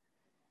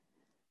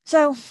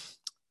 So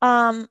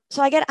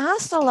I get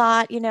asked a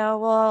lot,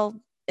 well,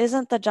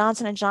 isn't the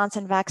Johnson &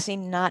 Johnson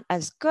vaccine not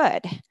as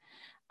good?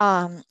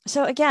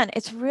 So again,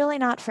 it's really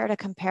not fair to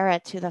compare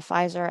it to the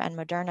Pfizer and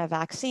Moderna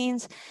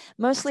vaccines,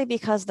 mostly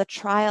because the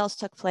trials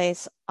took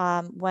place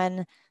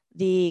when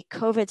the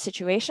COVID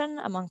situation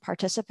among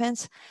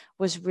participants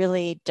was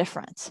really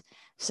different.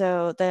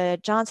 So the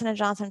Johnson &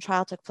 Johnson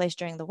trial took place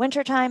during the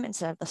wintertime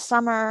instead of the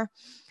summer.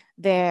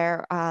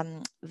 The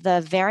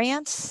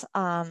variants,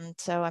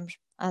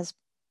 as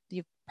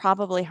you've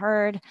probably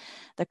heard,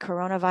 the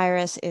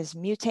coronavirus is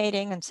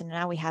mutating, and so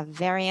now we have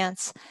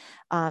variants,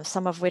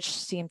 some of which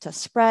seem to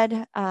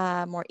spread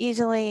more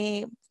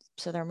easily,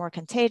 so they're more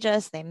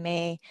contagious. They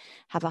may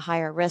have a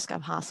higher risk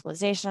of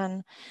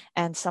hospitalization,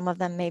 and some of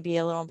them may be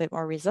a little bit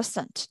more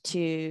resistant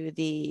to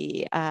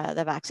the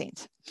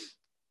vaccines.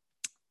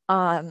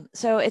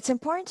 So it's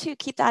important to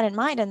keep that in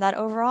mind, and that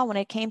overall, when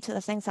it came to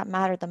the things that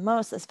mattered the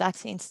most, this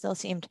vaccine still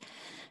seemed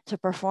to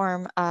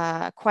perform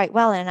quite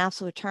well. And in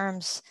absolute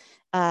terms,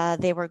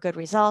 they were good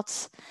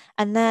results.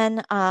 And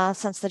then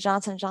since the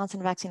Johnson &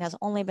 Johnson vaccine has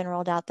only been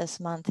rolled out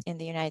this month in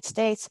the United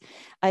States,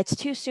 it's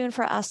too soon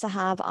for us to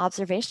have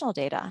observational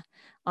data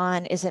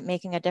on is it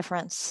making a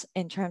difference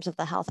in terms of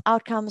the health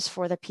outcomes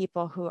for the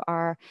people who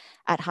are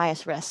at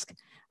highest risk.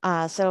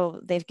 So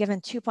they've given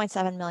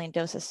 2.7 million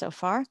doses so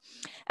far.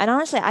 And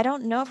honestly, I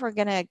don't know if we're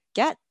going to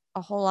get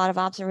a whole lot of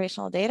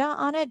observational data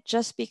on it,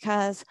 just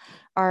because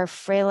our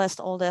frailest,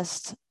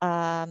 oldest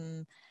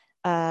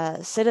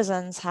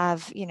citizens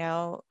have,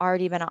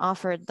 already been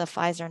offered the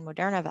Pfizer and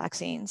Moderna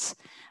vaccines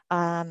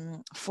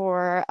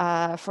for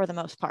the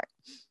most part.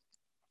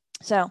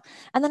 So,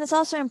 and then it's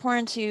also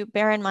important to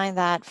bear in mind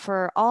that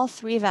for all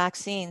three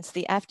vaccines,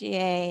 the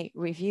FDA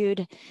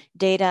reviewed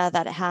data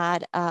that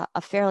had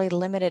a fairly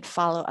limited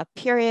follow-up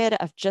period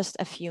of just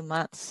a few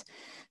months.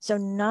 So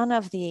none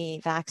of the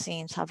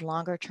vaccines have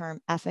longer-term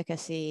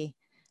efficacy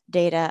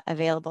data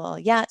available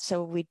yet.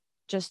 So we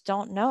just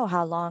don't know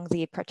how long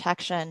the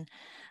protection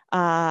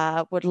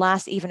would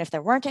last, even if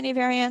there weren't any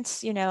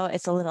variants.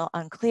 It's a little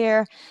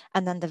unclear.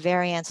 And then the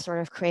variants sort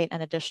of create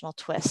an additional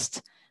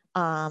twist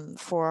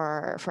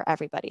for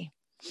everybody.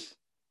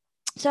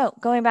 So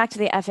going back to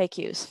the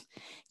FAQs,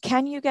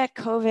 can you get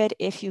COVID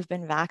if you've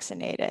been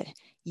vaccinated?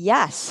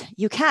 Yes,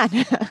 you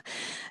can.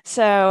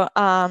 So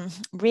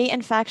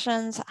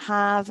reinfections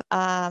have,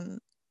 well,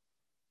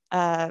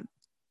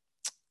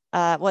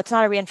 it's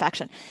not a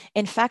reinfection.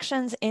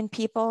 Infections in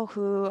people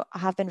who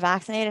have been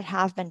vaccinated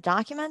have been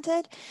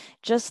documented.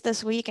 Just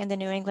this week in the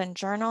New England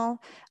Journal,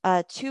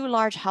 2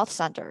 large health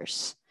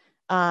centers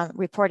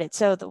reported.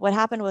 So what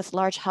happened with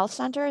large health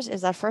centers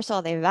is that, first of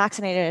all, they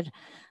vaccinated,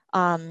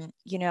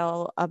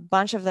 a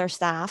bunch of their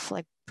staff,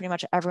 like pretty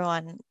much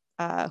everyone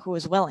who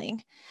was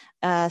willing,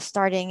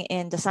 starting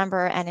in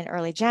December and in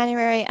early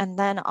January. And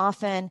then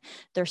often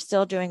they're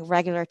still doing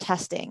regular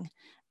testing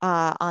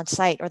on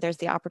site, or there's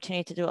the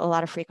opportunity to do a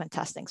lot of frequent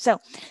testing. So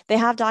they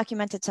have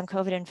documented some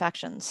COVID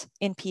infections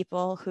in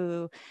people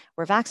who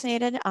were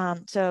vaccinated.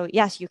 So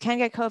yes, you can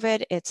get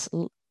COVID.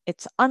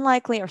 It's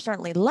unlikely, or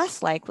certainly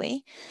less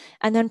likely.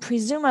 And then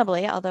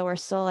presumably, although we're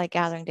still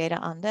gathering data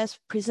on this,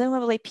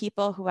 presumably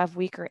people who have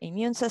weaker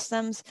immune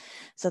systems,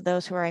 so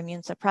those who are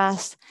immune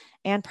suppressed,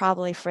 and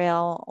probably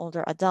frail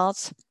older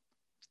adults,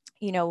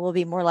 will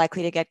be more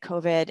likely to get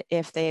COVID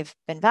if they've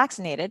been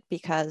vaccinated,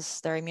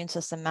 because their immune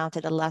system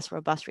mounted a less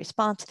robust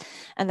response.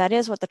 And that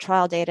is what the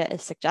trial data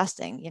is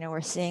suggesting.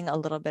 We're seeing a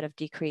little bit of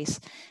decrease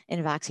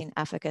in vaccine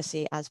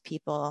efficacy as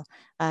people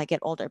get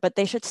older, but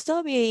they should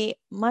still be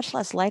much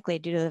less likely,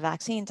 due to the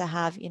vaccine, to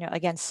have,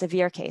 again,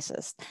 severe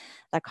cases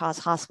that cause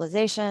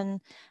hospitalization,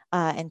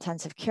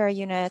 intensive care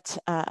unit,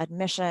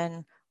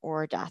 admission,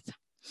 or death.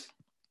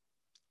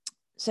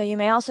 So you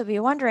may also be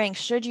wondering,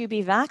 should you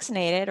be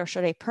vaccinated, or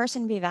should a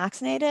person be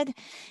vaccinated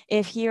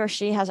if he or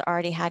she has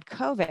already had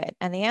COVID?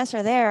 And the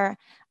answer there,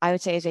 I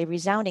would say, is a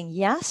resounding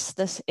yes.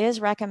 This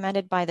is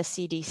recommended by the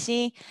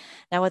CDC.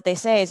 Now, what they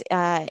say is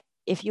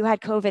if you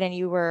had COVID and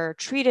you were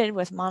treated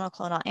with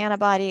monoclonal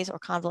antibodies or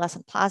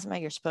convalescent plasma,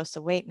 you're supposed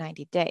to wait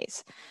 90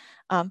 days.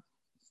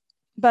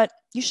 But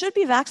you should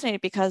be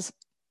vaccinated because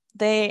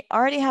they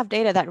already have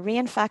data that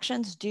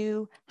reinfections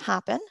do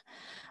happen.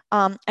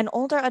 And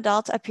older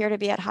adults appear to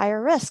be at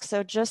higher risk.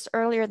 So just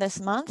earlier this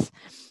month,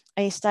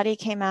 a study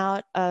came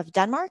out of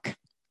Denmark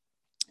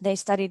they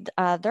studied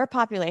their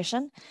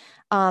population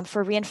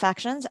for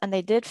reinfections, and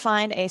they did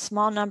find a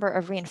small number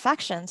of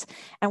reinfections.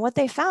 And what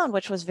they found,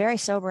 which was very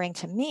sobering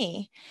to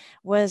me,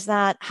 was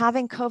that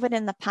having COVID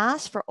in the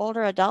past for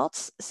older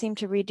adults seemed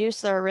to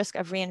reduce their risk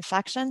of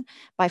reinfection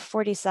by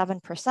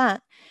 47%,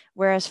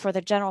 whereas for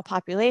the general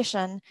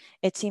population,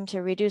 it seemed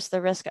to reduce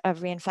the risk of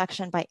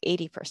reinfection by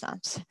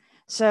 80%.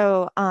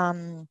 So,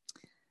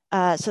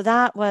 so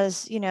that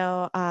was,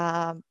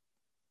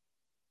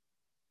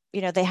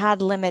 they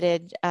had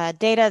limited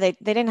data. They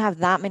didn't have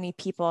that many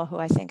people who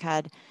I think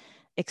had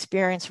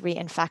experienced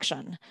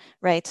reinfection,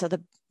 right? So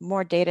the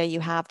more data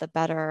you have, the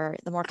better,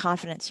 the more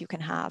confidence you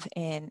can have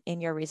in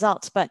your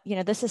results. But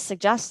this is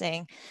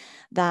suggesting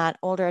that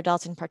older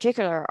adults in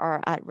particular are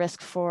at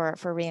risk for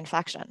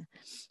reinfection.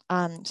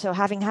 So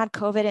having had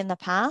COVID in the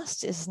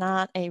past is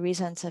not a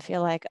reason to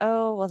feel like,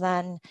 oh, well,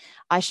 then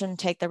I shouldn't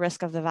take the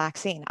risk of the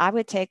vaccine. I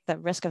would take the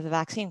risk of the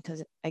vaccine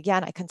because,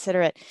 again, I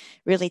consider it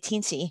really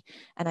teensy,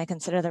 and I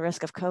consider the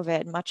risk of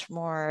COVID much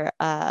more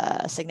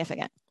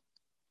significant.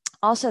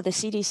 Also, the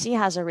CDC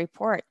has a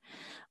report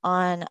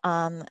on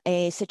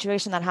a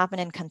situation that happened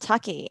in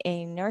Kentucky.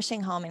 A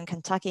nursing home in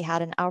Kentucky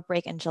had an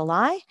outbreak in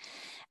July,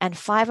 and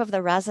 5 of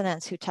the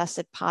residents who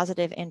tested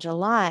positive in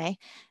July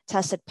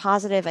tested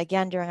positive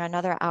again during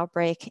another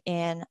outbreak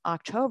in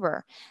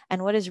October.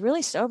 And what is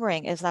really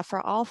sobering is that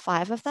for all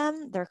 5 of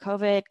them, their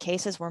COVID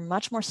cases were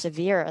much more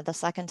severe the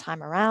second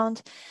time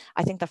around.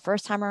 I think the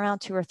first time around,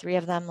 2 or 3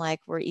 of them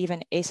were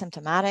even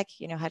asymptomatic,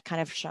 had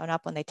kind of shown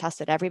up when they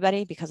tested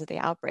everybody because of the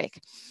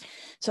outbreak.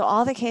 So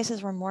all the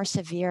cases were more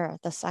severe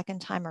the second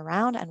time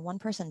around, and 1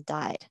 person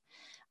died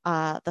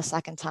the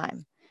second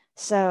time.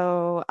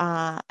 So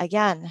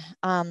again,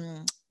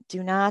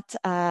 do not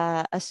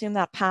assume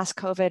that past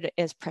COVID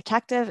is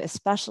protective,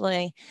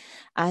 especially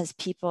as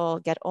people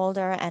get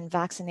older, and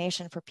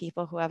vaccination for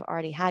people who have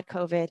already had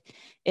COVID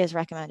is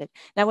recommended.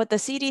 Now, what the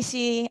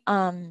CDC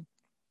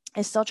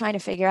is still trying to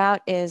figure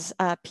out is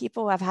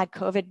people who have had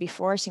COVID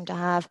before seem to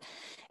have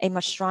a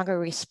much stronger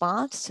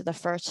response to the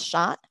first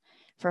shot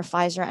for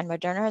Pfizer and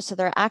Moderna. So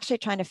they're actually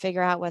trying to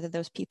figure out whether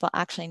those people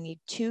actually need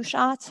 2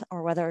 shots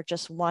or whether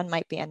just 1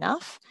 might be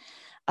enough.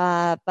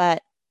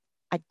 But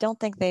I don't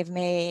think they've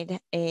made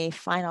a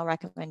final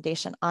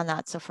recommendation on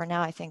that. So for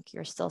now, I think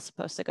you're still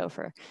supposed to go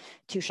for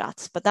 2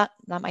 shots, but that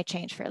might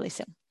change fairly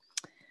soon.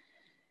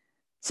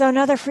 So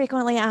another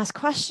frequently asked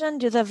question,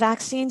 do the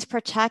vaccines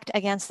protect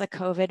against the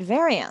COVID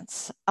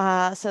variants?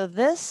 So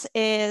this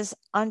is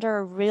under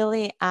a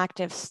really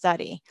active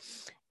study.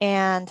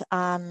 And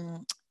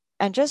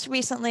just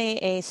recently,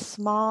 a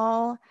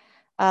small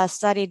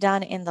study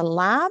done in the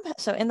lab.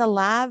 So in the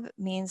lab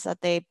means that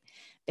they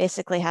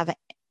basically have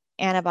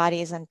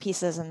antibodies and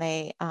pieces, and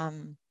they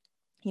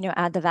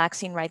add the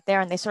vaccine right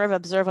there, and they sort of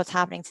observe what's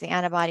happening to the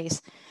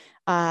antibodies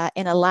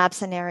in a lab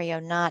scenario,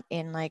 not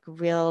in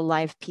real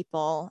live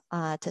people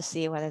to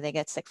see whether they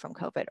get sick from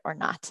COVID or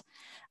not.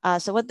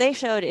 So what they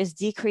showed is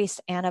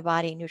decreased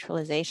antibody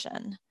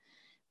neutralization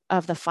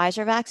of the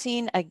Pfizer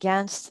vaccine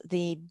against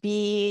the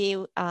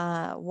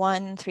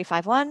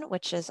B1351,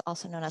 which is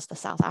also known as the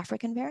South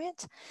African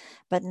variant,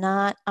 but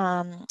not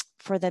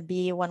for the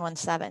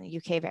B117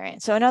 UK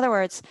variant. So in other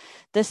words,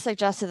 this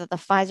suggested that the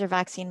Pfizer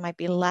vaccine might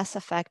be less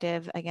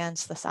effective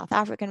against the South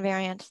African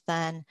variant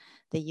than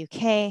the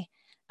UK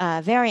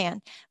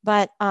variant.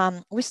 But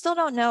we still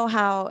don't know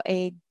how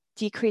a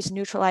decreased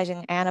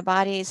neutralizing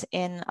antibodies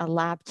in a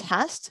lab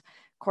test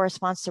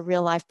corresponds to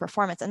real life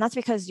performance. And that's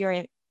because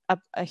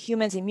a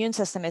human's immune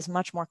system is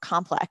much more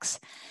complex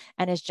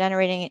and is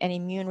generating an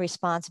immune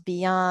response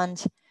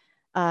beyond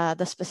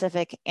the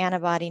specific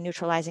antibody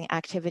neutralizing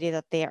activity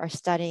that they are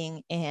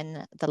studying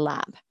in the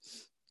lab.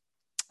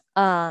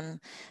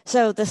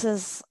 So this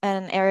is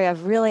an area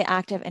of really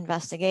active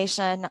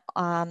investigation.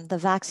 The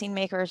vaccine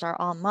makers are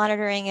all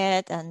monitoring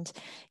it and,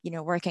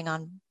 working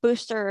on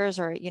boosters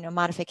or,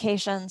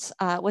 modifications.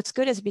 What's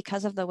good is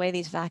because of the way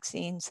these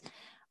vaccines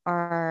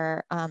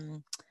are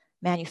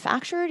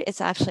manufactured, it's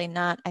actually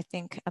not, I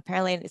think,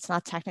 apparently it's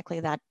not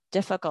technically that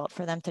difficult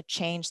for them to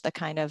change the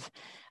kind of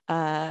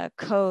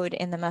code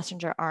in the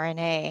messenger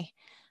RNA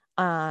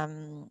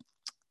and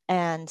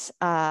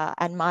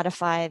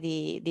modify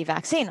the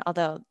vaccine,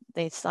 although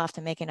they still have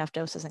to make enough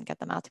doses and get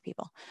them out to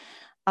people.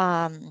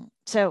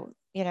 So,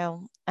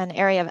 an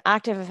area of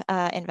active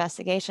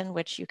investigation,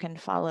 which you can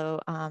follow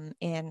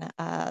in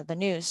the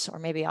news, or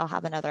maybe I'll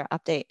have another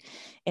update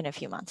in a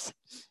few months.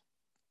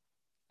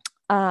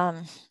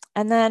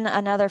 And then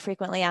another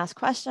frequently asked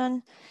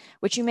question,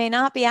 which you may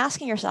not be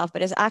asking yourself,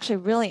 but is actually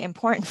really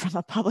important from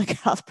a public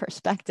health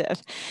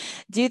perspective.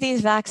 Do these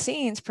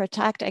vaccines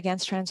protect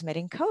against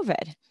transmitting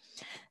COVID?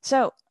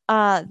 So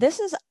this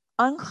is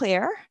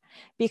unclear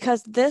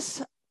because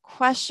this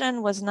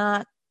question was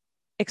not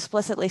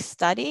explicitly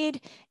studied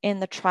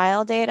in the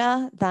trial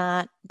data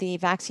that the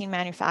vaccine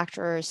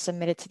manufacturers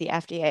submitted to the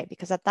FDA,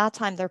 because at that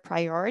time their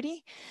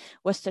priority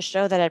was to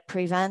show that it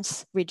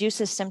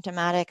reduces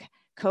symptomatic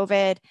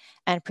COVID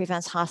and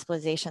prevents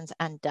hospitalizations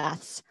and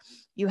deaths.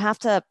 You have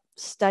to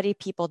study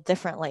people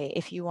differently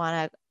if you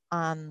want to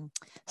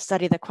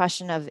study the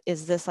question of,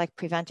 is this like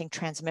preventing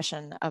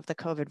transmission of the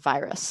COVID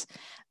virus,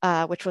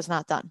 which was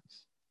not done.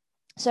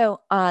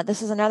 So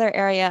this is another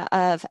area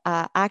of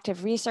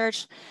active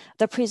research.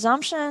 The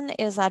presumption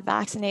is that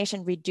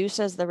vaccination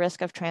reduces the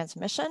risk of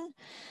transmission,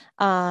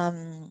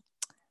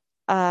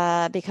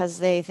 because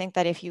they think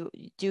that if you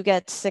do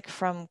get sick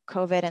from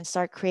COVID and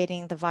start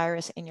creating the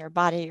virus in your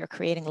body, you're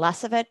creating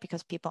less of it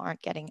because people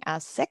aren't getting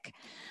as sick.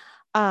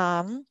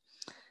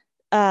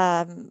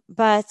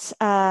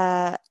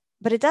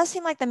 But it does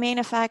seem like the main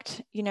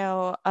effect,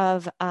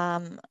 of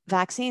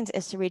vaccines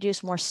is to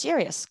reduce more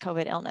serious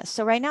COVID illness.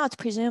 So right now it's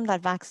presumed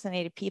that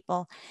vaccinated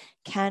people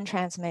can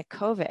transmit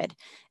COVID,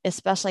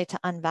 especially to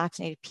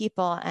unvaccinated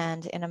people.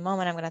 And in a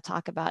moment, I'm going to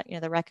talk about,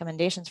 the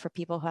recommendations for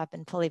people who have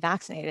been fully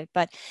vaccinated.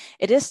 But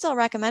it is still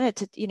recommended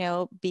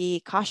to,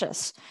 be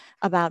cautious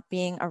about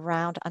being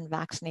around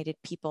unvaccinated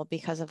people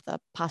because of the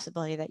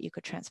possibility that you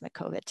could transmit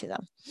COVID to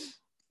them.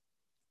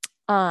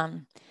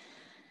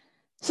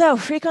 So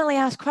frequently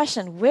asked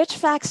question, which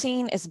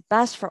vaccine is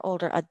best for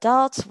older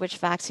adults? Which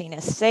vaccine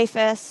is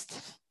safest?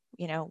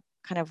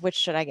 Kind of which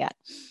should I get?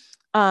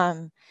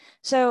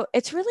 So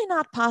it's really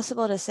not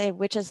possible to say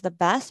which is the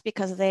best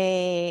because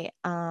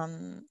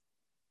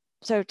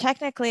so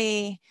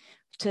technically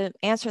to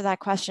answer that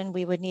question,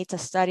 we would need to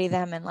study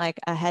them in like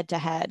a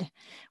head-to-head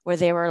where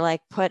they were like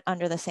put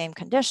under the same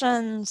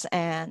conditions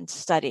and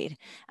studied.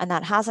 And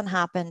that hasn't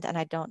happened, and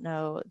I don't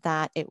know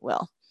that it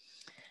will.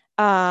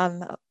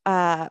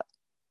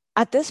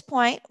 At this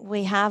point,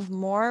 we have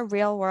more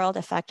real-world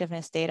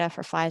effectiveness data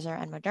for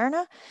Pfizer and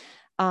Moderna,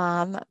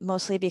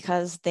 mostly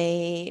because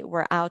they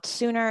were out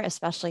sooner,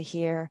 especially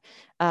here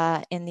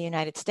in the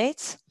United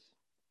States.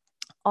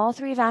 All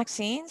three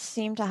vaccines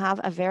seem to have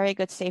a very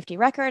good safety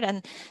record,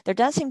 and there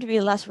does seem to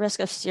be less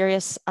risk of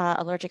serious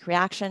allergic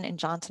reaction in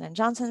Johnson &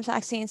 Johnson's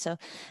vaccine, so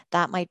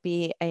that might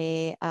be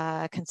a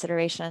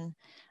consideration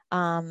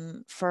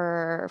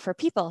for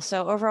people.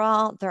 So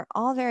overall, they're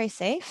all very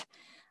safe.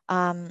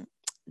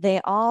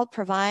 They all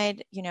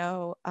provide,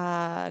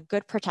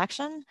 good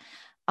protection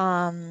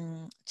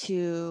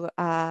to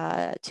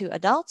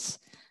adults.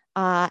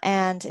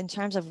 And in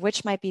terms of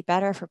which might be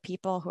better for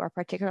people who are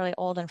particularly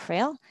old and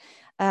frail,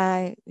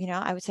 I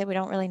would say we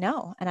don't really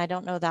know. And I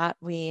don't know that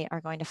we are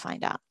going to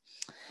find out.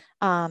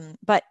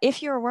 But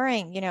if you're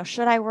worrying,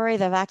 should I worry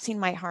the vaccine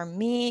might harm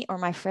me or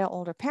my frail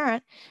older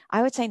parent?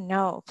 I would say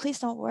no, please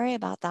don't worry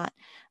about that.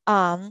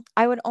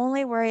 I would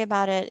only worry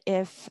about it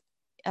if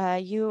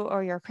you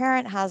or your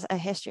parent has a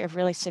history of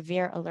really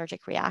severe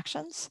allergic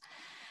reactions.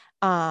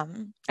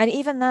 And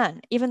even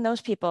then, even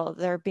those people,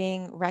 they're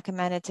being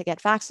recommended to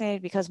get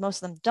vaccinated because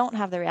most of them don't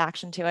have the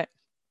reaction to it,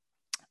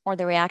 or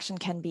the reaction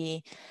can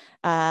be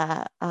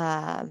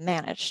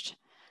managed.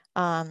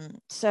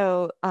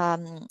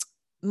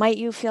 Might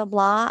you feel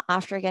blah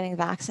after getting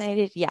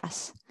vaccinated?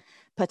 Yes,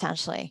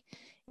 potentially.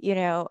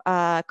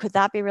 Could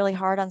that be really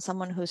hard on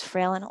someone who's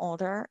frail and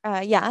older?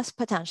 Yes,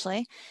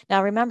 potentially.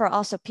 Now, remember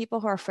also, people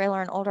who are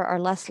frailer and older are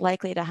less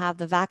likely to have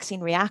the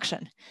vaccine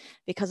reaction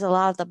because a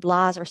lot of the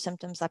blahs or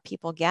symptoms that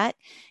people get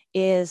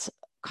is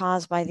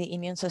caused by the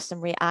immune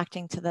system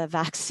reacting to the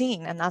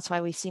vaccine. And that's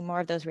why we see more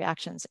of those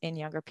reactions in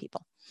younger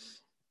people.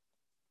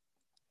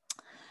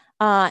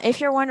 If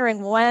you're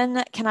wondering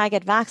when can I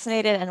get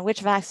vaccinated and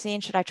which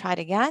vaccine should I try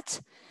to get,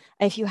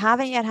 if you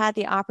haven't yet had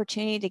the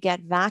opportunity to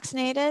get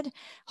vaccinated,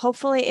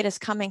 hopefully it is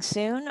coming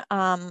soon.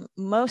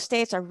 Most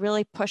states are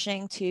really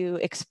pushing to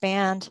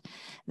expand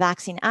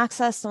vaccine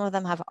access. Some of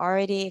them have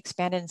already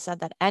expanded and said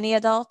that any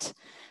adult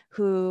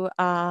who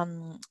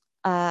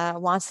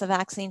wants the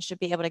vaccine should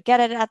be able to get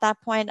it at that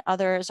point.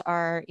 Others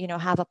are,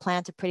 have a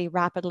plan to pretty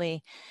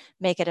rapidly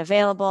make it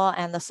available,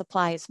 and the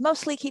supply is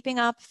mostly keeping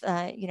up.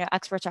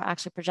 Experts are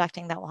actually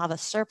projecting that we'll have a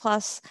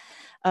surplus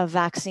of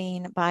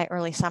vaccine by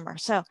early summer.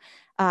 So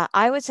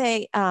I would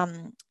say,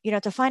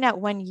 to find out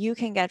when you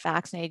can get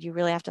vaccinated, you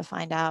really have to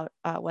find out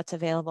what's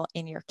available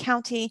in your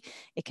county.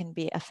 It can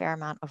be a fair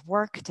amount of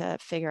work to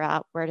figure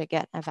out where to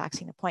get a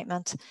vaccine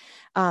appointment.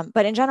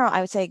 But in general,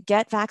 I would say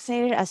get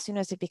vaccinated as soon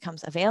as it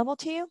becomes available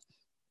to you.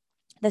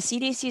 The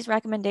CDC's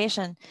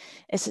recommendation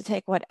is to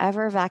take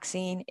whatever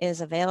vaccine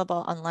is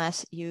available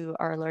unless you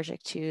are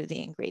allergic to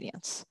the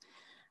ingredients.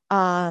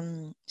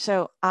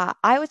 So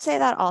I would say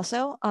that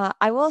also.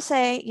 I will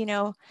say,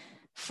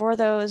 for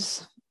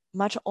those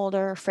much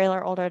older,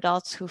 frailer older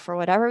adults who for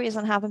whatever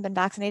reason haven't been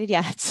vaccinated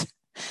yet,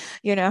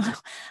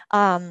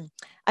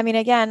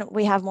 again,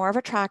 we have more of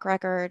a track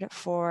record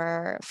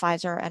for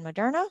Pfizer and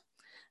Moderna.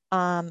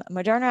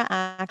 Moderna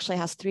actually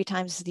has 3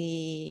 times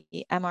the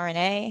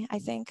mRNA, I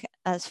think,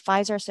 as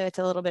Pfizer. So it's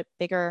a little bit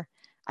bigger,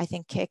 I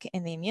think, kick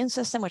in the immune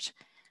system, which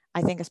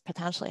I think is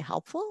potentially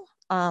helpful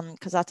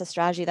because that's a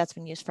strategy that's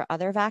been used for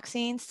other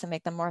vaccines to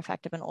make them more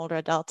effective in older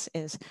adults,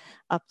 is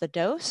up the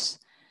dose.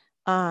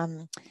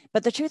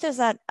 But the truth is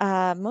that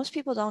most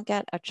people don't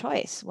get a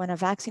choice. When a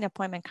vaccine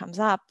appointment comes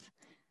up,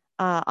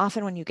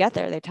 often when you get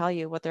there, they tell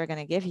you what they're going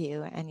to give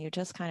you and you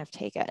just kind of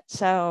take it.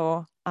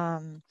 So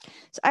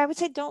I would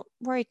say don't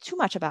worry too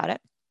much about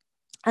it.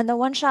 And the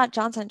one-shot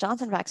Johnson &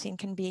 Johnson vaccine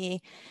can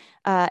be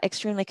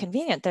extremely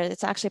convenient.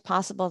 It's actually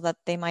possible that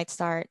they might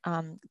start,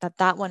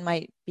 that one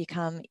might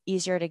become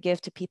easier to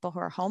give to people who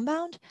are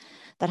homebound.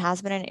 That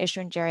has been an issue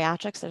in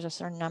geriatrics. There's a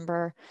certain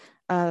number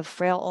of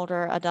frail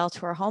older adults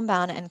who are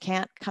homebound and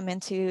can't come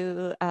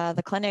into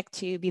the clinic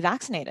to be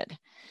vaccinated.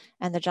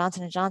 And the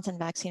Johnson & Johnson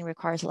vaccine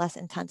requires less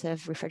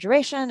intensive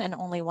refrigeration and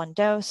only one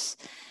dose.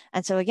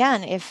 And so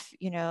again, if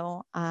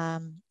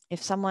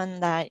someone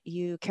that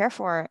you care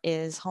for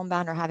is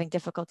homebound or having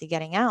difficulty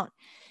getting out,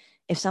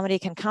 if somebody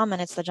can come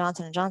and it's the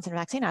Johnson & Johnson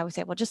vaccine, I would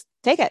say, well, just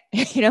take it,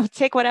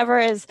 take whatever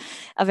is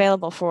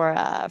available for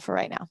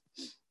right now.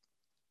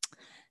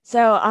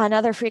 So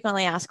another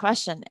frequently asked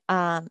question,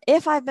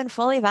 if I've been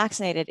fully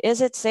vaccinated, is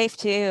it safe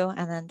to,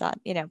 and then,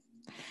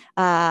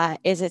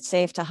 is it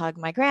safe to hug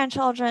my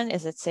grandchildren?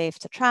 Is it safe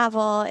to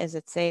travel? Is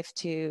it safe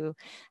to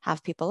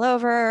have people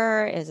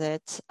over? Is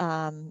it,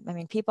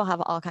 people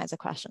have all kinds of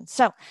questions.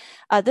 So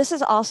this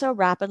is also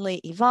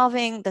rapidly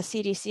evolving. The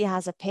CDC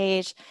has a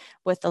page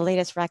with the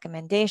latest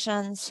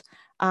recommendations.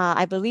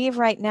 I believe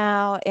right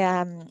now,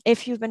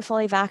 if you've been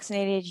fully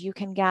vaccinated, you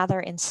can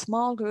gather in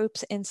small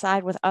groups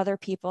inside with other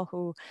people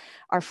who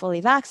are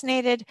fully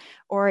vaccinated,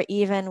 or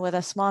even with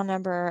a small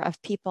number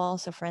of people.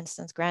 So for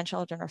instance,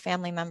 grandchildren or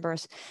family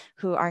members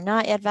who are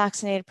not yet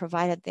vaccinated,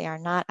 provided they are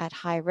not at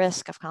high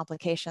risk of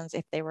complications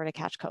if they were to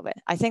catch COVID.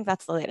 I think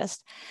that's the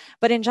latest.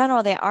 But in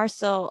general, they are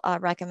still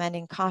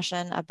recommending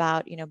caution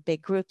about,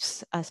 big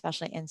groups,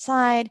 especially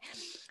inside,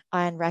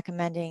 and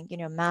recommending,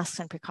 masks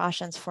and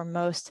precautions for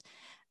most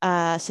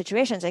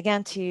situations,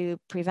 again, to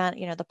prevent,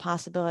 the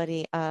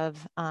possibility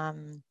of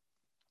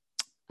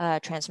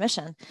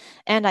transmission.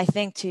 And I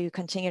think to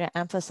continue to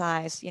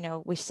emphasize,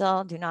 we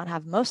still do not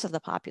have most of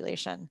the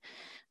population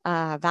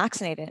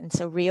vaccinated. And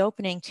so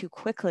reopening too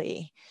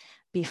quickly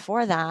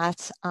before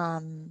that,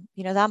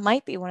 that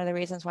might be one of the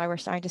reasons why we're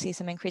starting to see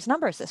some increased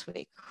numbers this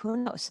week. Who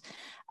knows?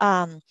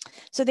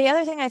 So the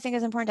other thing I think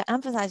is important to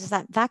emphasize is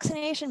that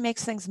vaccination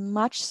makes things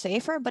much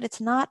safer, but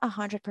it's not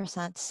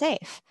 100%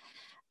 safe.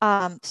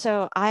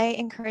 So I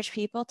encourage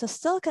people to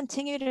still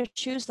continue to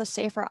choose the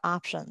safer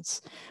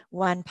options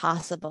when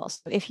possible.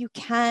 So if you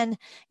can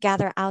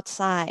gather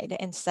outside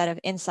instead of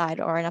inside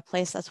or in a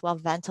place that's well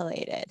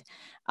ventilated,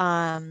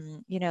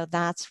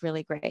 that's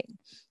really great.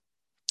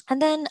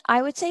 And then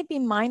I would say be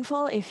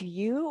mindful if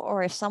you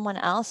or if someone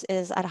else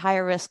is at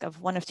higher risk of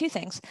one of two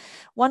things.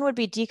 One would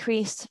be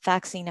decreased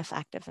vaccine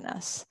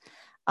effectiveness.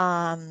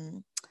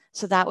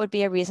 So that would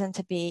be a reason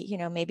to be,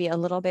 maybe a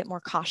little bit more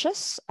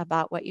cautious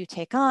about what you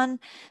take on.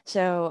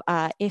 So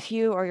if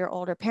you or your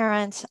older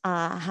parents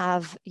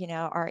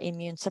are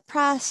immune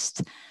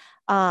suppressed,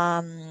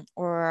 or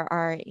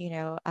are,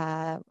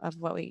 of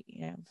what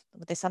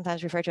what they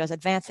sometimes refer to as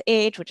advanced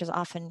age, which is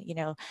often,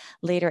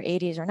 later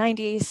 80s or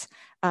 90s,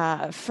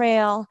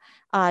 frail,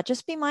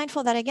 just be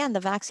mindful that, again, the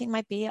vaccine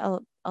might be a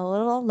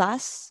little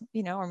less,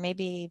 or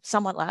maybe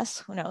somewhat less,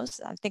 who knows?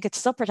 I think it's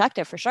still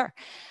protective for sure.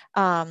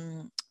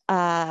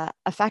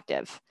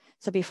 Effective.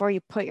 So before you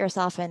put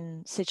yourself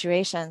in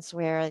situations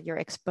where you're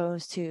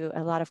exposed to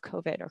a lot of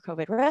COVID or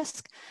COVID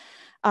risk,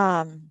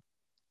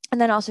 and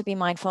then also be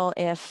mindful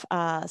if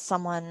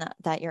someone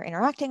that you're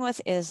interacting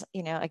with is,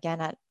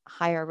 again, at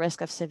higher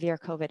risk of severe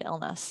COVID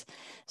illness.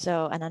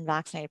 So an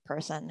unvaccinated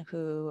person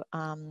who,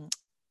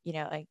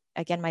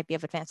 again, might be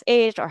of advanced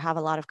age or have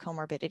a lot of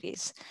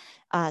comorbidities,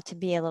 to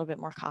be a little bit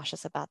more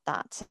cautious about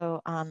that.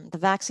 So the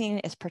vaccine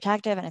is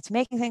protective and it's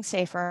making things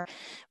safer,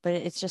 but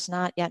it's just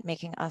not yet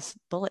making us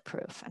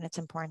bulletproof. And it's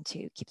important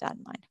to keep that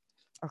in mind,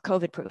 or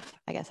COVID proof,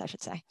 I guess I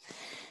should say.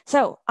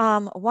 So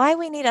why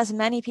we need as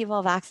many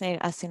people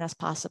vaccinated as soon as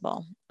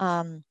possible.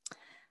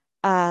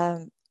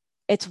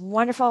 It's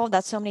wonderful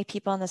that so many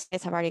people in the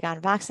States have already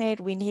gotten vaccinated.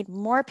 We need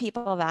more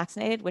people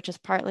vaccinated, which is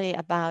partly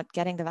about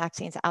getting the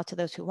vaccines out to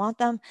those who want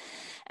them.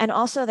 And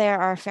also there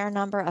are a fair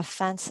number of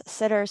fence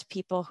sitters,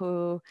 people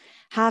who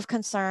have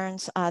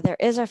concerns. There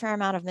is a fair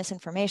amount of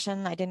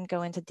misinformation. I didn't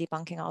go into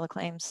debunking all the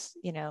claims,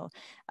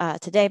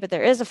 today, but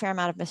there is a fair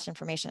amount of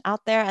misinformation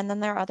out there. And then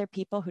there are other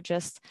people who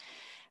just,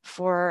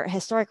 for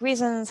historic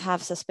reasons,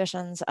 have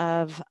suspicions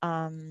of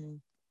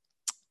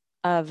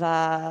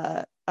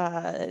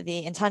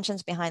the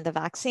intentions behind the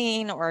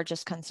vaccine, or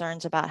just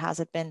concerns about has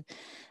it been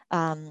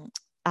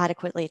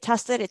adequately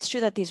tested. It's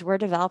true that these were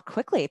developed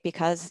quickly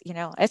because,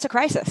 it's a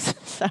crisis.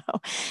 So,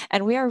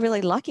 and we are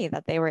really lucky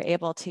that they were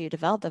able to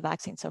develop the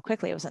vaccine so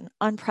quickly. It was an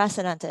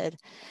unprecedented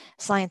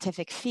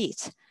scientific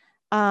feat.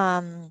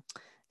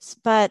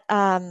 But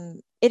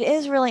it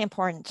is really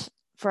important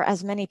for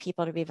as many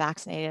people to be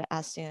vaccinated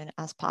as soon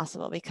as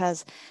possible,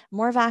 because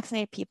more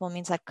vaccinated people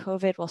means that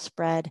COVID will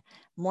spread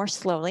more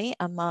slowly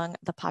among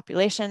the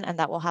population, and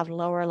that will have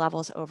lower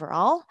levels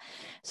overall.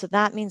 So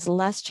that means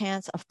less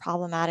chance of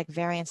problematic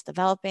variants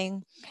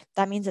developing.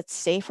 That means it's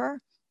safer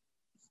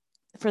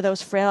for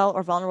those frail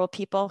or vulnerable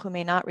people who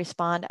may not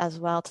respond as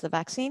well to the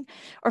vaccine,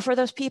 or for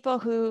those people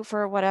who,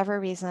 for whatever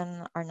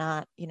reason, are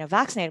not,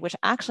 vaccinated, which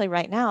actually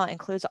right now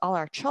includes all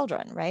our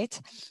children, right?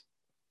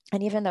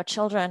 And even though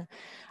children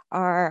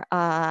are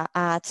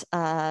at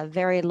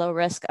very low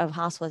risk of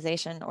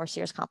hospitalization or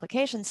serious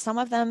complications, some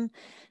of them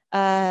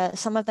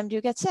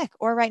do get sick.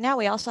 Or right now,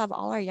 we also have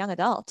all our young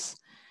adults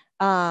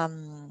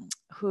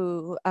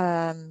who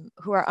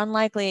are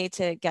unlikely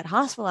to get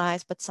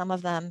hospitalized, but some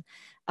of them,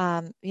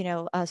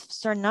 a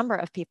certain number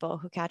of people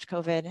who catch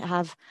COVID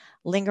have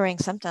lingering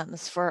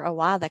symptoms for a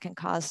while that can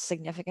cause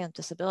significant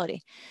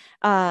disability.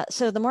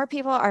 So the more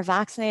people are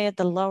vaccinated,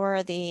 the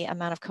lower the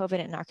amount of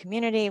COVID in our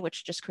community,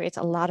 which just creates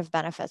a lot of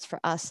benefits for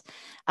us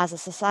as a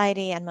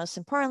society. And most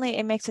importantly,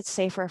 it makes it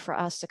safer for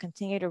us to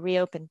continue to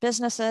reopen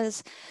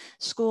businesses,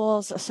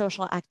 schools,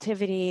 social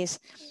activities,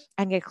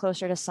 and get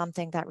closer to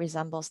something that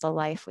resembles the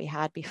life we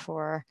had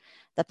before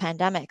the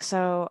pandemic.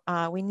 So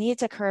we need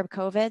to curb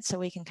COVID so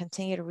we can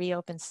continue to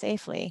reopen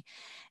safely.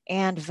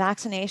 And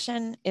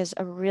vaccination is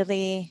a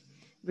really,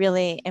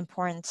 really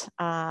important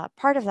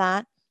part of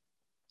that.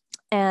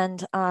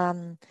 And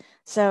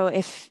so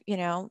if,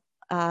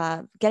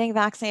 getting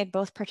vaccinated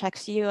both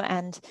protects you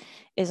and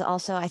is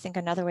also, I think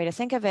another way to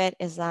think of it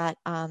is that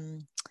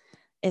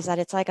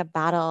it's like a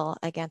battle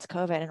against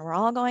COVID, and we're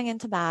all going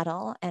into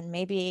battle. And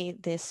maybe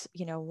this,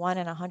 1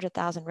 in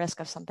 100,000 risk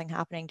of something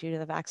happening due to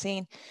the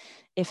vaccine,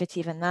 if it's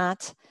even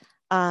that,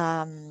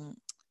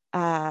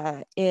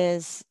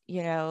 is,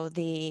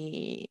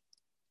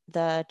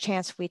 the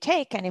chance we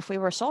take. And if we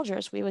were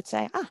soldiers, we would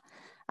say,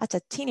 that's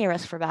a teeny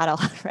risk for battle,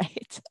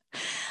 right?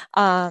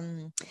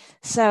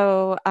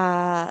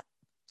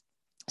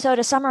 So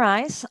to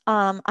summarize,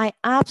 I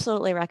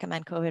absolutely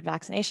recommend COVID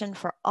vaccination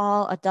for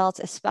all adults,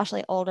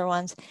 especially older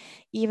ones,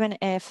 even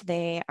if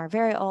they are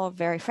very old,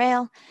 very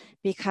frail,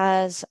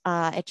 because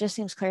it just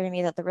seems clear to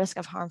me that the risk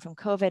of harm from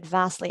COVID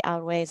vastly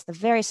outweighs the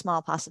very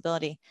small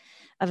possibility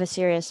of a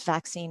serious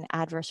vaccine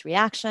adverse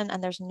reaction.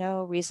 And there's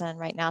no reason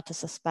right now to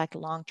suspect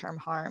long-term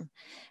harm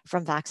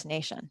from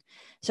vaccination.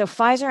 So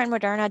Pfizer and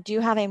Moderna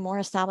do have a more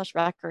established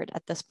record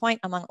at this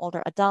point among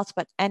older adults,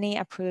 but any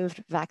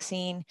approved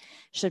vaccine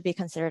should be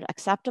considered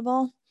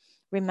acceptable.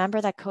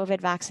 Remember that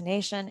COVID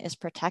vaccination is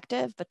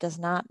protective, but does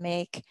not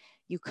make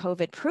you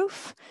COVID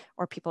proof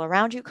or people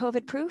around you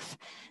COVID proof.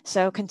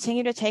 So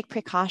continue to take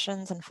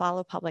precautions and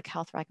follow public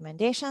health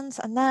recommendations.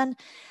 And then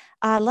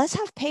let's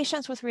have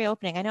patience with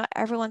reopening. I know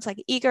everyone's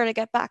like eager to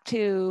get back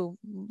to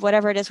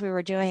whatever it is we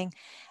were doing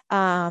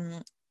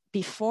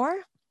before,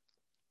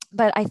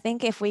 but I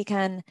think if we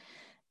can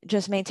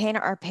just maintain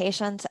our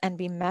patience and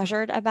be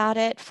measured about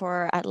it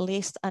for at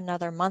least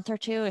another month or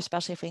two,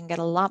 especially if we can get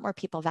a lot more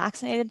people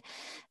vaccinated,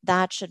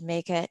 that should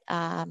make it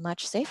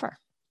much safer.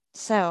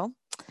 So,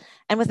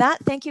 and with that,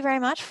 thank you very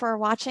much for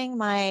watching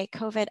my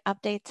COVID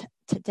update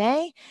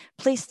today.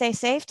 Please stay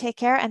safe, take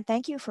care, and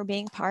thank you for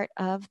being part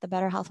of the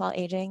Better Health While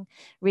Aging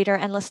reader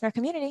and listener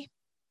community.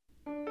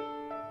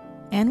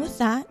 And with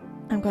that,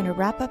 I'm going to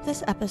wrap up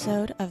this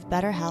episode of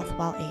Better Health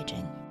While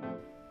Aging.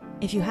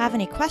 If you have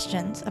any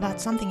questions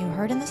about something you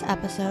heard in this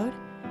episode,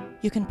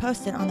 you can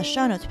post it on the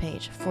show notes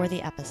page for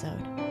the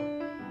episode.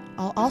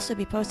 I'll also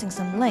be posting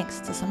some links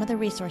to some of the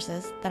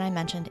resources that I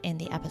mentioned in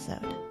the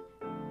episode.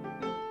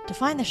 To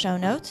find the show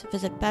notes,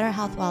 visit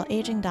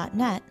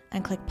betterhealthwhileaging.net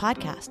and click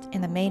podcast in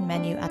the main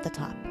menu at the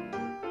top.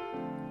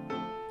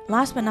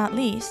 Last but not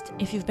least,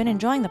 if you've been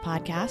enjoying the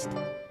podcast,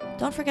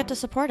 don't forget to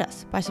support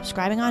us by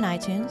subscribing on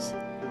iTunes,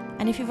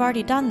 and if you've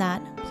already done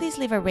that, please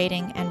leave a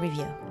rating and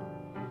review.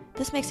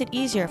 This makes it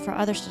easier for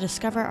others to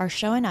discover our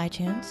show in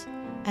iTunes,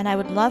 and I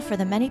would love for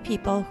the many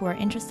people who are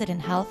interested in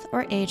health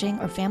or aging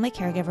or family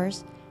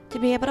caregivers to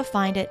be able to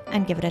find it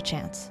and give it a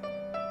chance.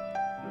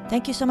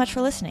 Thank you so much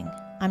for listening.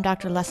 I'm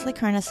Dr. Leslie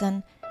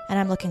Kernison, and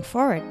I'm looking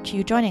forward to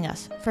you joining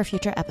us for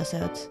future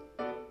episodes.